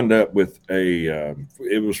we wound up with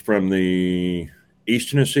it was from the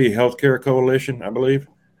East Tennessee Healthcare Coalition, I believe,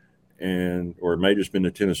 or it may have just been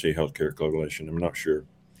the Tennessee Healthcare Coalition. I'm not sure.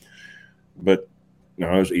 But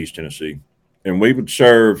no, it was East Tennessee. And we would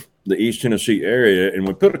serve the East Tennessee area, and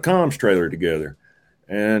we put a comms trailer together.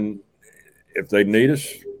 And if they need us,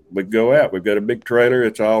 we'd go out. We've got a big trailer.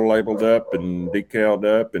 It's all labeled up and decaled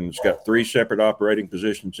up, and it's got 3 separate operating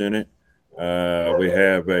positions in it. We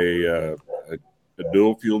have a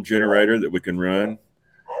dual fuel generator that we can run,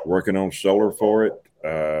 working on solar for it.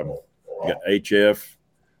 Got HF,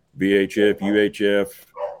 VHF,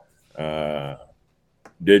 UHF,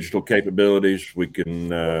 digital capabilities. We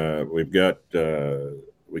can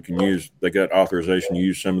use, they got authorization to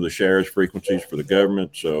use some of the shares frequencies for the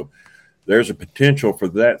government. So there's a potential for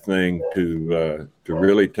that thing to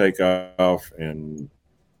really take off and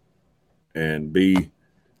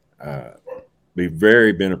be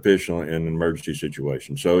very beneficial in an emergency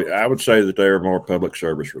situation. So I would say that they are more public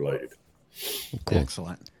service related. Cool.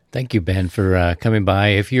 Excellent. Thank you, Ben, for coming by.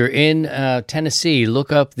 If you're in Tennessee,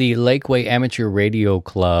 look up the Lakeway Amateur Radio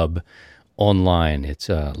Club online. It's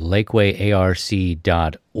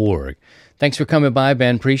lakewayarc.org. Thanks for coming by,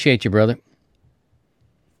 Ben. Appreciate you, brother.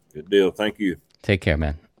 Good deal. Thank you. Take care,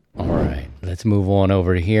 man. All right, let's move on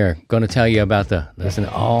over to here. Going to tell you about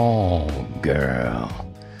girl.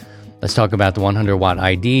 Let's talk about the 100-watt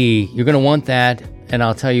ID. You're going to want that, and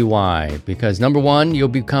I'll tell you why. Because number one, you'll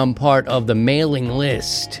become part of the mailing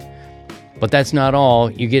list. But that's not all.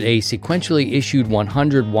 You get a sequentially issued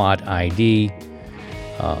 100-watt ID,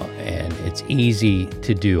 and it's easy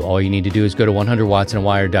to do. All you need to do is go to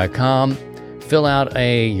 100wattsandawire.com, fill out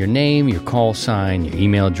your name, your call sign, your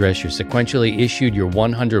email address, your sequentially issued, your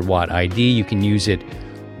 100-watt ID. You can use it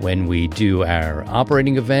when we do our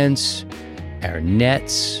operating events, our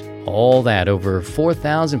nets, all that. Over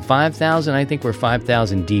 4,000, 5,000. I think we're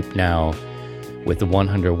 5,000 deep now with the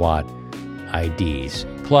 100-watt IDs.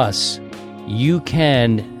 Plus, you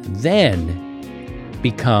can then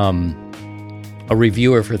become a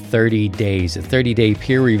reviewer for 30 days. A 30-day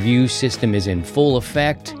peer review system is in full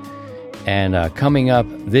effect. And coming up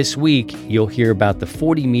this week, you'll hear about the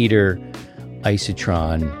 40-meter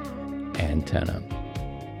Isotron antenna.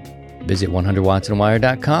 Visit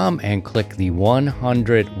 100wattsandawire.com and click the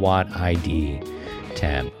 100-watt ID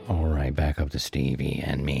tab. All right, back up to Stevie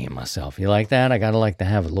and me and myself. You like that? I got to like to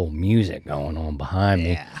have a little music going on behind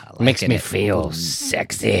me. Makes me feel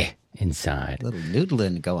sexy inside. A little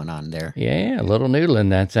noodling going on there. Yeah, a little noodling.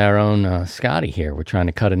 That's our own Scotty here. We're trying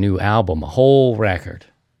to cut a new album, a whole record.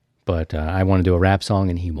 But I want to do a rap song,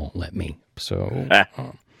 and he won't let me. So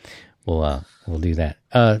we'll do that.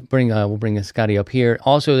 We'll bring Scotty up here.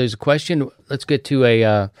 Also, there's a question. Let's get to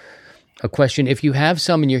a question. If you have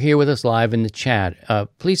some and you're here with us live in the chat,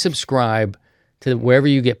 please subscribe to wherever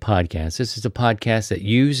you get podcasts. This is a podcast that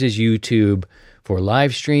uses YouTube for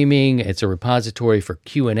live streaming. It's a repository for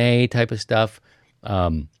Q&A type of stuff.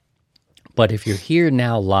 But if you're here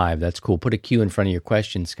now live, that's cool. Put a Q in front of your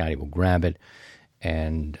question. Scotty will grab it.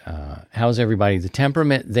 And how's everybody? The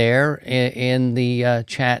temperament there in the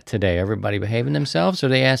chat today? Everybody behaving themselves? Or are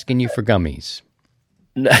they asking you for gummies?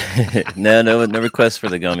 No requests for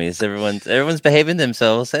the gummies. Everyone's behaving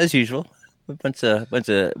themselves as usual. A bunch of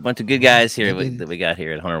good guys here that we got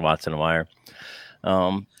here at 100 Watts and a Wire.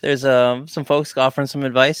 There's some folks offering some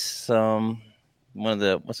advice.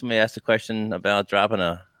 somebody asked a question about dropping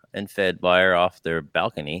a end-fed wire off their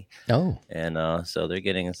balcony. Oh, And so they're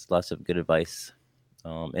getting lots of good advice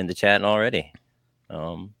in the chat already.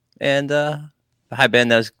 And hi Ben,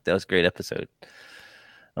 that was a great episode.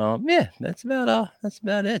 Yeah, that's about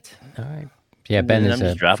it. all right. Yeah, Ben And is I'm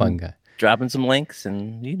a just fun guy. Dropping some links,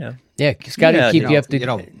 and Yeah, Scotty, Yeah, keep you up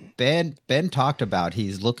to. Ben talked about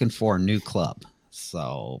he's looking for a new club.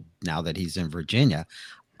 So now that he's in Virginia,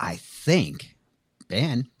 I think,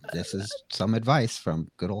 Ben, this is some advice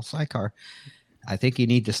from good old Sycar. I think you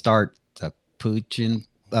need to start the Poopin'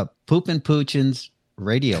 Poochin's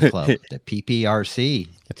Radio Club, the PPRC.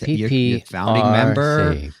 The You're founding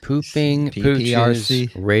member. Pooping PPRC.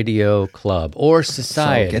 Pooches Radio Club or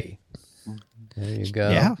Society. There you go.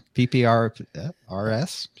 Yeah,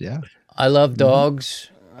 PPRS. Yeah. I love dogs.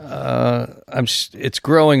 It's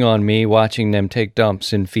growing on me watching them take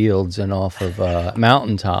dumps in fields and off of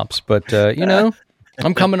mountaintops. But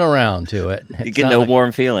I'm coming around to it. you get no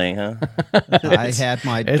warm feeling, huh? I had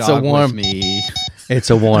my dog with me. It's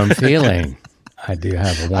a warm feeling. I do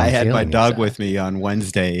have a warm feeling. I had my dog inside. with me on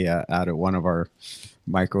Wednesday out at one of our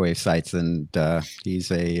microwave sites, and he's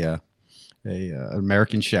a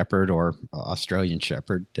American Shepherd or Australian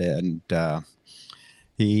Shepherd, and I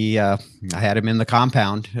had him in the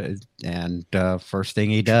compound, and first thing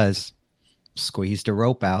he does, squeezed a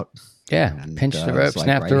rope out. Yeah, And, pinch the it's rope, like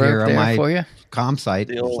snap right the here rope on there my for you. comm site.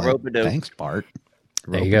 The It's old like, rope-a-dope. thanks, Bart.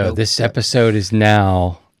 There you go. Rope-a-dope. This episode is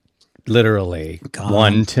now literally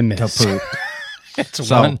one to miss. To poop. It's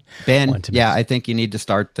So, one. Ben, one to yeah, miss. I think you need to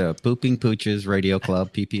start the Pooping Pooches Radio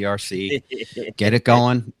Club, PPRC. Get it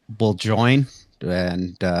going. We'll join,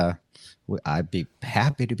 and I'd be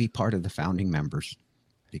happy to be part of the founding members.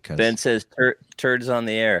 Because Ben says turds on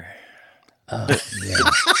the air. Oh, yeah.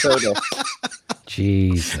 Soda.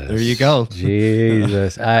 Jesus. there you go.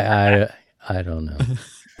 Jesus. I don't know.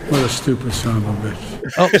 What a stupid son of a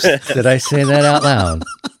bitch. Oh, did I say that out loud?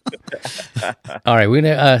 All right, we're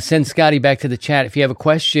going to send Scotty back to the chat. If you have a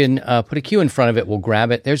question, put a Q in front of it. We'll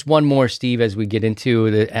grab it. There's one more, Steve, as we get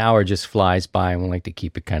into the hour just flies by, and we like to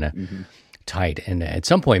keep it kind of tight. And at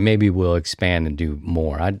some point, maybe we'll expand and do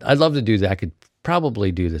more. I'd love to do that. I could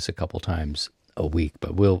probably do this a couple times a week,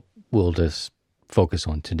 but we'll just focus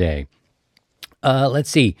on today. Let's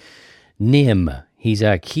see. Nim. He's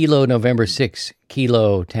a Kilo November 6,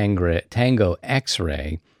 Kilo Tango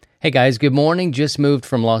X-Ray. Hey guys, good morning. Just moved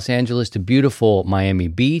from Los Angeles to beautiful Miami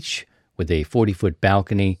Beach with a 40-foot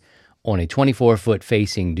balcony on a 24-foot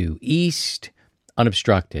facing due east,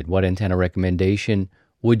 unobstructed. What antenna recommendation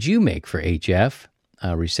would you make for HF?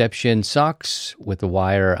 Reception sucks with the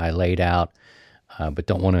wire I laid out, but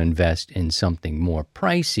don't want to invest in something more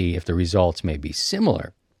pricey if the results may be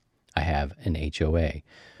similar. I have an HOA.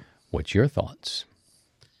 What's your thoughts?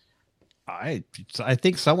 I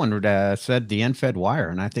think someone said the end-fed wire,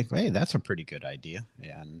 and I think, hey, that's a pretty good idea.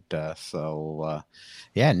 And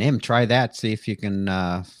yeah, Nim, try that. See if you can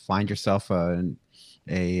find yourself a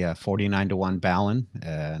 49-to-1 Balun,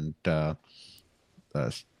 and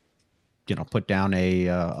put down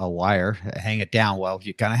a wire, hang it down. Well,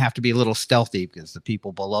 you kind of have to be a little stealthy because the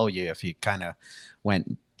people below you, if you kind of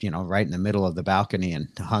went, right in the middle of the balcony and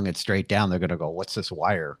hung it straight down, they're going to go, "What's this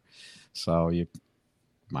wire?" So you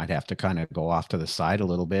might have to kind of go off to the side a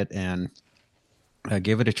little bit and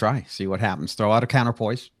give it a try. See what happens. Throw out a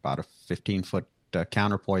counterpoise, about a 15-foot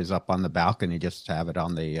counterpoise up on the balcony. Just have it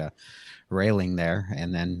on the railing there,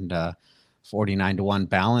 and then 49-to-1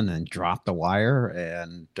 Balun, and drop the wire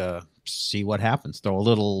and see what happens. Throw a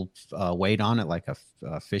little weight on it, like a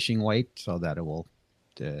fishing weight, so that it won't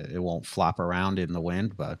flop around in the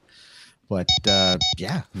wind. But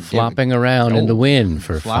yeah, Flopping around in the wind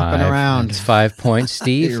for Flopping 5. around. That's 5 points,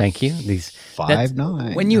 Steve. Thank you.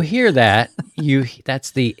 5'9". When you hear that,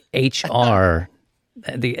 that's the HR,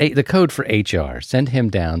 the code for HR. Send him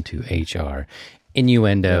down to HR,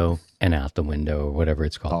 innuendo, and out the window, or whatever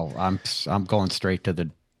it's called. Oh, I'm going straight to the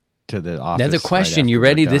office. Another question. right You after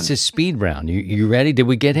ready? we're This done. is speed round. You ready? Did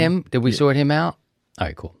we get him? Did we sort him out? All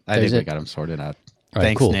right, cool. I think we got him sorted out. All right,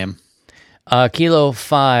 Thanks, cool. Nim. Kilo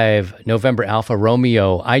 5, November Alpha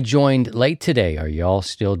Romeo. I joined late today. Are y'all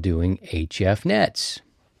still doing HF nets?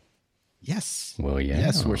 Yes. Well, yeah.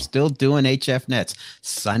 Yes, we're still doing HF nets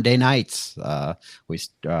Sunday nights. We've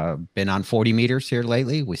been on 40 meters here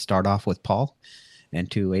lately. We start off with Paul and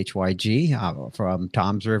to HYG from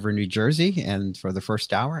Toms River, New Jersey, and for the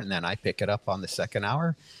first hour, and then I pick it up on the second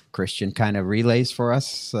hour. Christian kind of relays for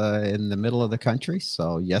us in the middle of the country.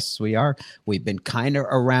 So yes, we are. We've been kind of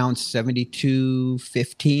around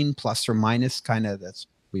 72-15 plus or minus.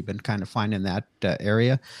 We've been kind of finding that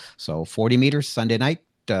area. So 40 meters Sunday night,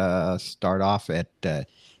 start off at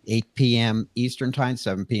 8 p.m. Eastern time,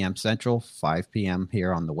 7 p.m. Central, 5 p.m.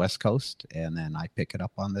 here on the West Coast. And then I pick it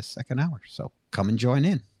up on the second hour. So come and join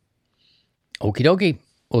in. Okie dokie.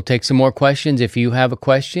 We'll take some more questions. If you have a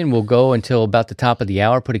question, we'll go until about the top of the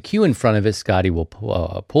hour. Put a Q in front of it. Scotty will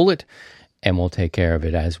pull it, and we'll take care of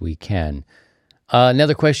it as we can.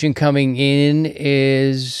 Another question coming in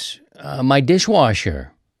is my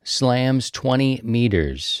dishwasher slams 20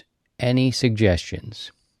 meters. Any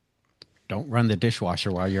suggestions? Don't run the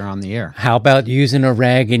dishwasher while you're on the air. How about using a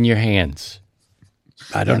rag in your hands?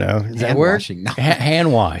 I don't know. Does that work? Washing. No.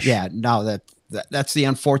 Hand wash. Yeah, no, that's the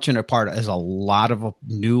unfortunate part. Is a lot of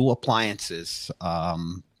new appliances,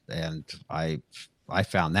 and I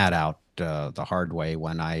found that out the hard way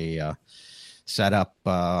when I set up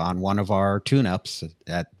on one of our tune-ups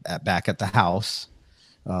at back at the house.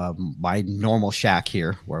 My normal shack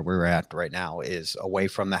here, where we're at right now, is away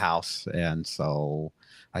from the house, and so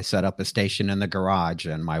I set up a station in the garage,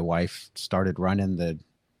 and my wife started running the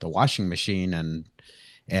washing machine, and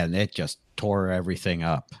it just tore everything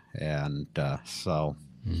up. And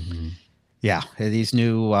yeah, these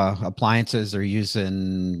new appliances are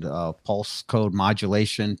using pulse code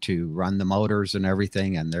modulation to run the motors and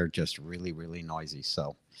everything, and they're just really, really noisy.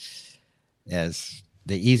 So as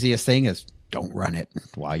the easiest thing is don't run it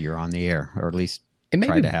while you're on the air, or at least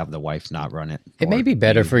try to have the wife not run it. It may be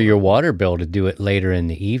better for your water bill to do it later in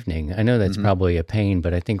the evening. I know that's probably a pain,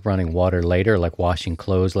 but I think running water later, like washing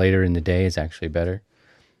clothes later in the day, is actually better.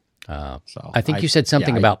 So I think you said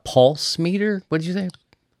something about pulse meter. What did you say?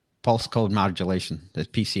 Pulse code modulation. That's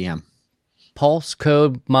PCM. Pulse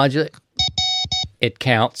code modulate. It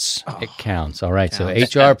counts. It counts. All right. So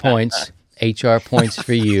HR points. HR points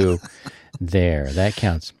for you there. That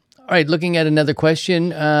counts. All right, looking at another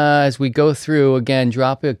question as we go through. Again,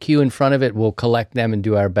 drop a Q in front of it. We'll collect them and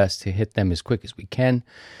do our best to hit them as quick as we can.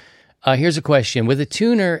 Here's a question. With a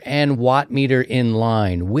tuner and watt meter in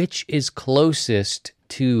line, which is closest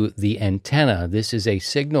to the antenna? This is a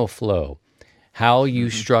signal flow. How you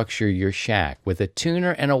structure your shack. With a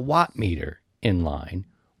tuner and a watt meter in line,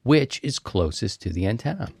 which is closest to the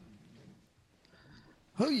antenna?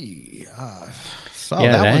 So we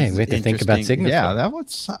have to think about signal flow. Yeah, that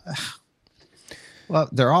was. Well,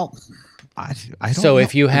 they're all. I don't so know.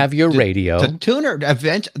 If you have your radio,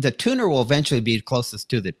 the tuner will eventually be closest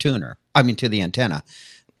to the tuner. I mean, to the antenna.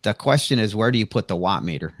 The question is, where do you put the watt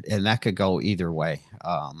meter? And that could go either way.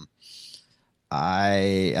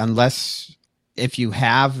 Unless if you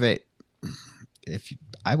have it,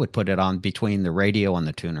 I would put it on between the radio and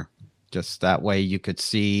the tuner. Just that way, you could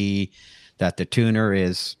see that the tuner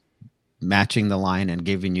is matching the line and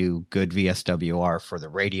giving you good VSWR for the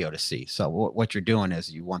radio to see. So what you're doing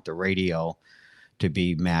is you want the radio to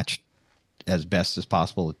be matched as best as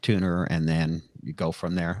possible with tuner, and then you go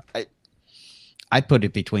from there. I'd put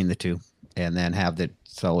it between the two, and then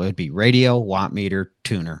so it'd be radio, watt meter,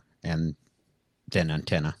 tuner, and then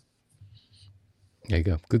antenna. There you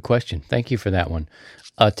go. Good question. Thank you for that one.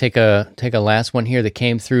 Take a last one here that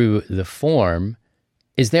came through the form.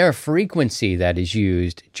 Is there a frequency that is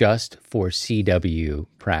used just for CW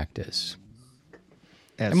practice?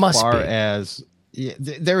 There is.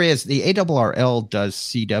 The ARRL does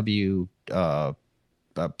CW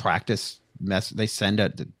practice. They send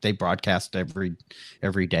it. They broadcast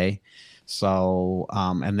every day. So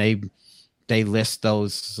and they list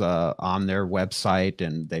those on their website,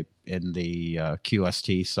 and they in the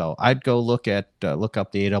QST. So I'd go look up the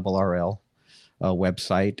ARRL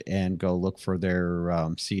website and go look for their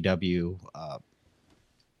CW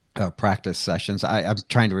practice sessions. I'm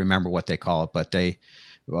trying to remember what they call it, but they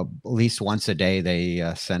at least once a day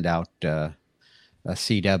they send out a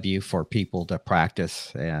CW for people to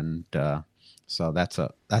practice, and so that's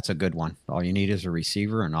a good one. All you need is a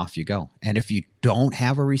receiver, and off you go. And if you don't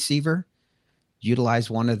have a receiver, utilize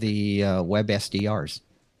one of the web SDRs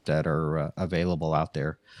that are available out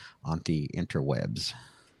there on the interwebs.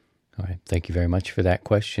 All right. Thank you very much for that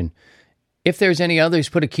question. If there's any others,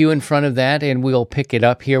 put a Q in front of that, and we'll pick it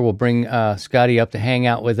up here. We'll bring Scotty up to hang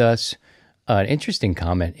out with us. An interesting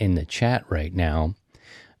comment in the chat right now.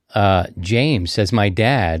 James says, my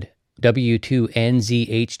dad,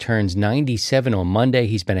 W2NZH, turns 97 on Monday.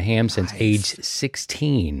 He's been a ham since age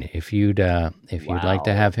 16. If you'd like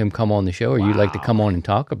to have him come on the show, or you'd like to come on and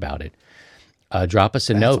talk about it, drop us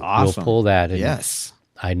a note. Awesome. We'll pull that. Yes.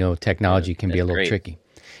 I know technology can be a little tricky.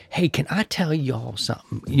 Hey, can I tell y'all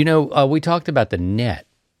something? We talked about the net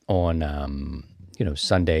on,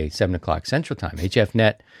 Sunday, 7 o'clock Central Time,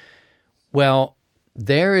 HFNet. Well,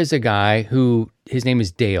 there is a guy his name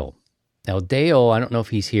is Dale. Now, Dale, I don't know if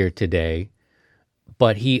he's here today,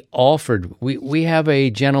 but he offered. We have a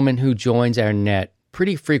gentleman who joins our net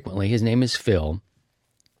pretty frequently. His name is Phil,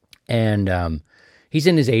 and he's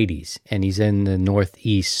in his 80s, and he's in the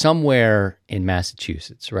Northeast, somewhere in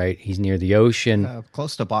Massachusetts, right? He's near the ocean.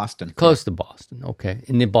 Close to Boston. Close to Boston, okay.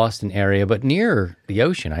 In the Boston area, but near the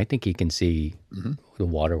ocean. I think he can see the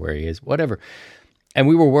water where he is, whatever. And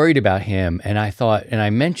we were worried about him, and I thought, and I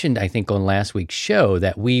mentioned, I think, on last week's show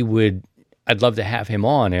that I'd love to have him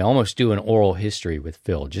on and almost do an oral history with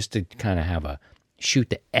Phil, just to kind of have a shoot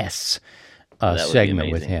the S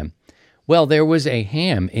segment with him. Well, there was a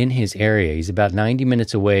ham in his area. He's about 90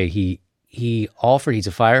 minutes away. He offered, he's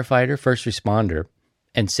a firefighter, first responder,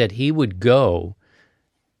 and said he would go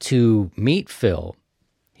to meet Phil.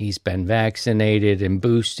 He's been vaccinated and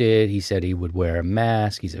boosted. He said he would wear a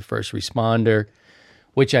mask. He's a first responder,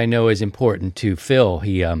 which I know is important to Phil.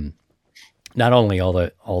 He not only all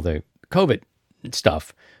the COVID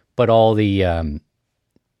stuff, but all the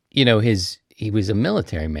he was a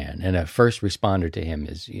military man, and a first responder to him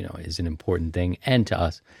is an important thing, and to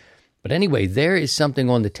us. But anyway, there is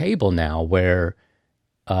something on the table now where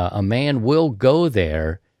a man will go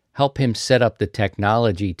there, help him set up the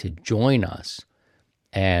technology to join us.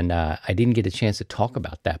 And I didn't get a chance to talk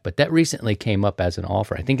about that, but that recently came up as an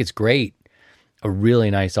offer. I think it's great, a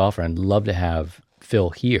really nice offer. I'd love to have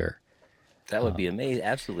Phil here. That would be amazing,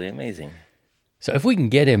 absolutely amazing. So if we can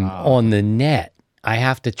get him on the net, I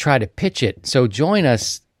have to try to pitch it. So join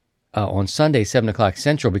us on Sunday, 7 o'clock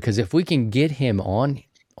Central, because if we can get him on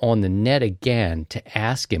the net again to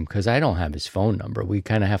ask him, because I don't have his phone number, we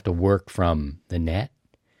kind of have to work from the net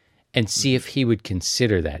and see if he would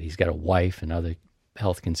consider that. He's got a wife and other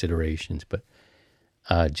health considerations, but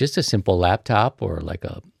just a simple laptop or like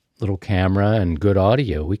a little camera and good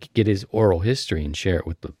audio, we could get his oral history and share it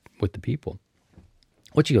with the people.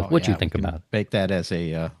 What you think about it? Make that as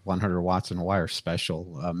a 100 watts and wire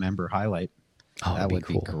special member highlight. That would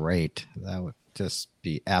be great. That would just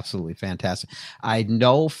be absolutely fantastic. I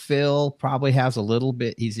know Phil probably has a little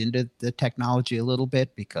bit. He's into the technology a little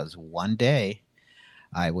bit, because one day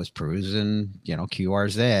I was perusing,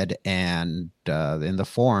 QRZ and in the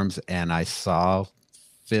forums, and I saw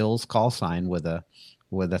Phil's call sign with a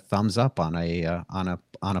thumbs up on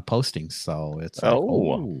a posting. So it's like,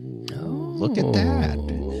 look at that.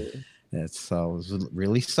 It was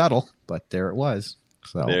really subtle, but there it was.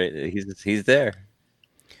 So he's there.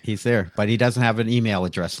 He's there, but he doesn't have an email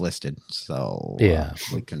address listed. So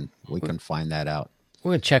we can find that out.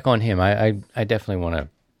 We're gonna check on him. I definitely want to.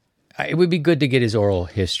 It would be good to get his oral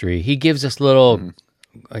history. He gives us little,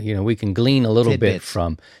 we can glean a little bit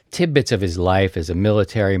from tidbits of his life as a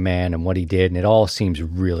military man and what he did, and it all seems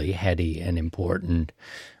really heady and important.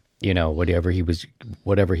 Whatever he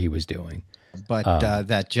was doing. But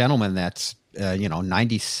that gentleman that's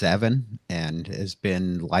 97 and has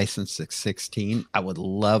been licensed at 16, I would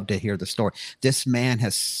love to hear the story. This man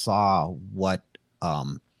has saw what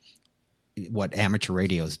amateur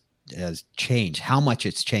radio has changed, how much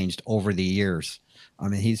it's changed over the years. I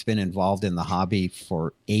mean, he's been involved in the hobby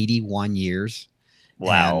for 81 years.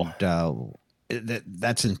 Wow. And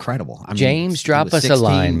that's incredible. I mean, James, drop us a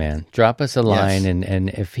line, man. Drop us a line, and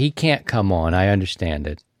if he can't come on, I understand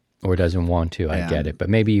it, or doesn't want to, I get it. But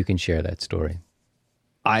maybe you can share that story.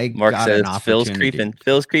 Mark says Phil's creeping.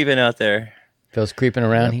 Phil's creeping out there. Phil's creeping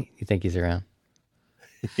around. Yep. You think he's around?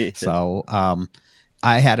 So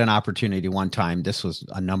I had an opportunity one time. This was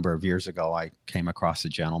a number of years ago. I came across a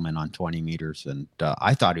gentleman on 20 meters, and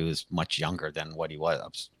I thought he was much younger than what he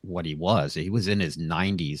was. He was in his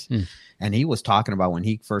 90s, and he was talking about when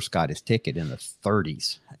he first got his ticket in the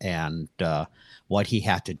 30s, and what he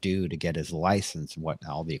had to do to get his license, what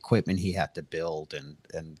all the equipment he had to build,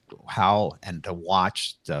 and how, and to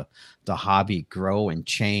watch the hobby grow and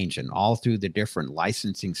change, and all through the different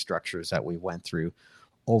licensing structures that we went through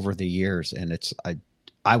over the years. And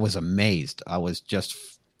I was amazed. I was just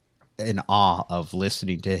in awe of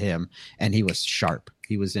listening to him, and he was sharp.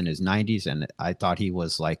 He was in his 90s, and I thought he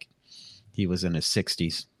was in his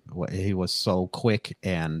 60s. He was so quick,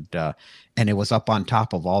 and it was up on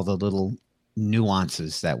top of all the little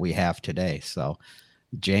nuances that we have today. So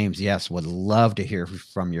James, yes, would love to hear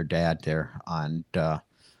from your dad there on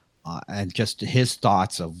and just his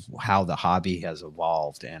thoughts of how the hobby has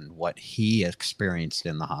evolved and what he experienced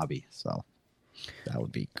in the hobby. So that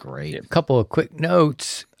would be great. A couple of quick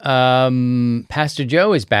notes. Pastor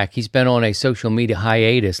Joe is back. He's been on a social media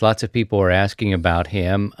hiatus. Lots of people are asking about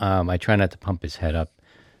him. I try not to pump his head up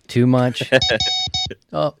too much.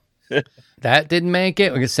 Oh, That didn't make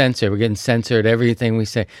it. We get censored. We're getting censored everything we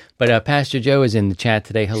say. But Pastor Joe is in the chat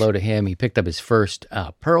today. Hello to him. He picked up his first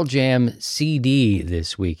Pearl Jam CD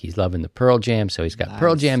this week. He's loving the Pearl Jam, so he's got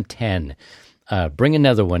Pearl Jam 10. Bring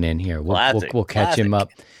another one in here. We'll catch him up.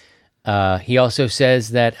 He also says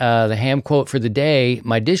that the ham quote for the day,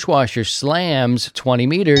 my dishwasher slams 20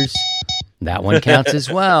 meters. That one counts as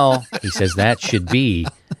well. He says that should be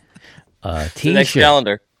a T-shirt. The next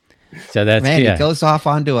calendar. So that's Man, he goes off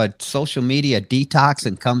onto a social media detox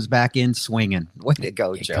and comes back in swinging. Way to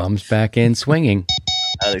go, Joe. Comes back in swinging.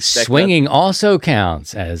 Swinging also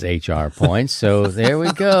counts as HR points. So there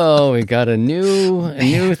we go. We got a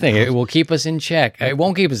new thing. It will keep us in check. It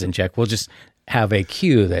won't keep us in check. We'll just have a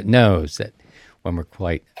cue that knows that when we're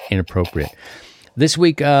quite inappropriate. This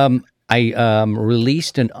week, I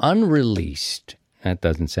released an unreleased. That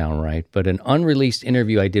doesn't sound right, but an unreleased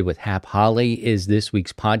interview I did with Hap Holly is this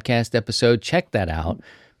week's podcast episode. Check that out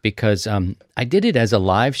because I did it as a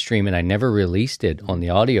live stream and I never released it on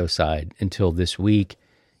the audio side until this week.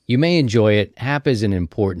 You may enjoy it. Hap is an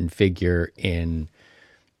important figure in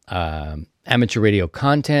amateur radio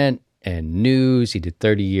content and news. He did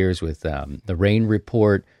 30 years with the Rain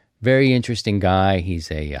Report. Very interesting guy.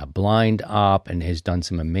 He's a blind op and has done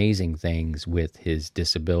some amazing things with his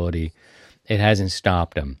disability. It hasn't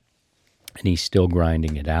stopped him, and he's still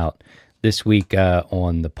grinding it out. This week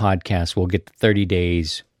on the podcast, we'll get the 30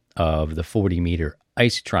 days of the 40-meter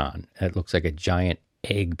Icetron. That looks like a giant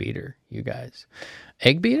egg beater, you guys.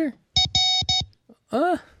 Egg beater?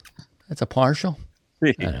 That's a partial.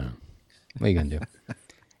 I don't know. What are you going to do?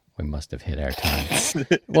 We must have hit our time.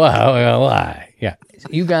 Well, yeah.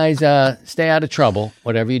 You guys stay out of trouble,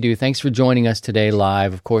 whatever you do. Thanks for joining us today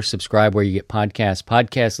live. Of course, subscribe where you get podcasts.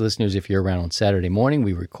 Podcast listeners, if you're around on Saturday morning,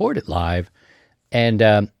 we record it live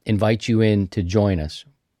and invite you in to join us.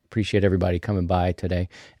 Appreciate everybody coming by today.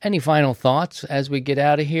 Any final thoughts as we get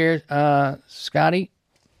out of here, Scotty?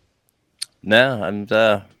 No, I'm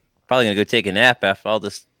probably going to go take a nap after all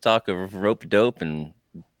this talk of rope-a-dope and...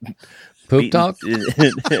 Poop talk?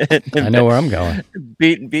 I know where I'm going.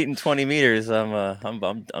 Beating 20 meters. I'm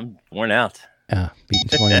worn out.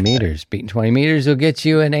 Beating 20 meters. Beating 20 meters will get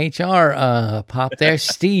you an HR pop there.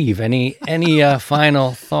 Steve, any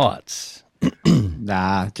final thoughts?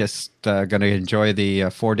 Nah, just going to enjoy the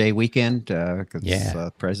 4-day weekend because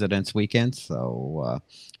it's President's Weekend. So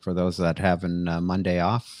for those that having Monday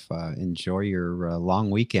off, enjoy your long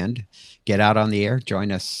weekend. Get out on the air.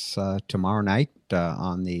 Join us tomorrow night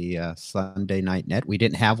on the Sunday Night Net. We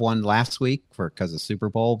didn't have one last week because of Super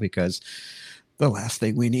Bowl because the last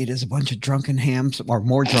thing we need is a bunch of drunken hams or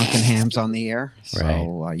more drunken hams on the air.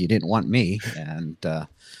 So you didn't want me. And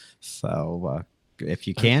so if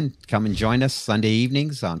you can, come and join us Sunday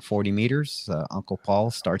evenings on 40 meters. Uncle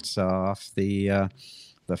Paul starts off the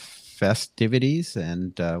festivities,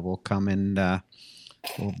 and we'll come and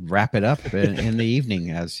we'll wrap it up in the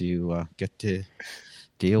evening as you get to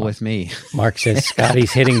deal with me. Mark says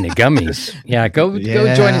Scotty's hitting the gummies. Yeah, go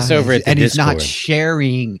join us over at the and he's Discord. not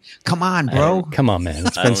sharing. Come on, bro. Come on, man.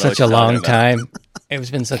 It's been such a long time.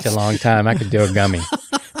 It's been such a long time. I could do a gummy.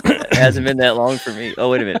 It hasn't been that long for me.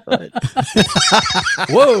 Oh, wait a minute.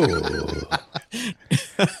 Whoa.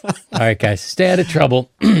 All right, guys, stay out of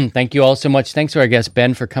trouble. Thank you all so much. Thanks to our guest,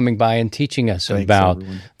 Ben, for coming by and teaching us about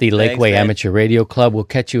everyone. the Lakeway Ben. Amateur Radio Club. We'll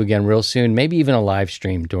catch you again real soon, maybe even a live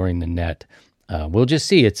stream during the net. We'll just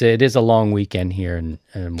see. It is a long weekend here, and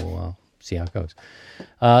we'll see how it goes.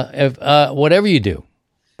 If whatever you do,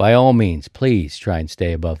 by all means, please try and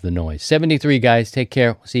stay above the noise. 73, guys. Take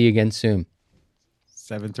care. We'll see you again soon.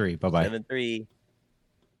 7-3. Bye-bye. 7-3.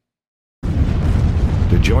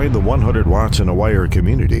 To join the 100 Watts in a Wire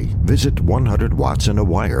community, visit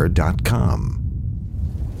 100wattsinawire.com.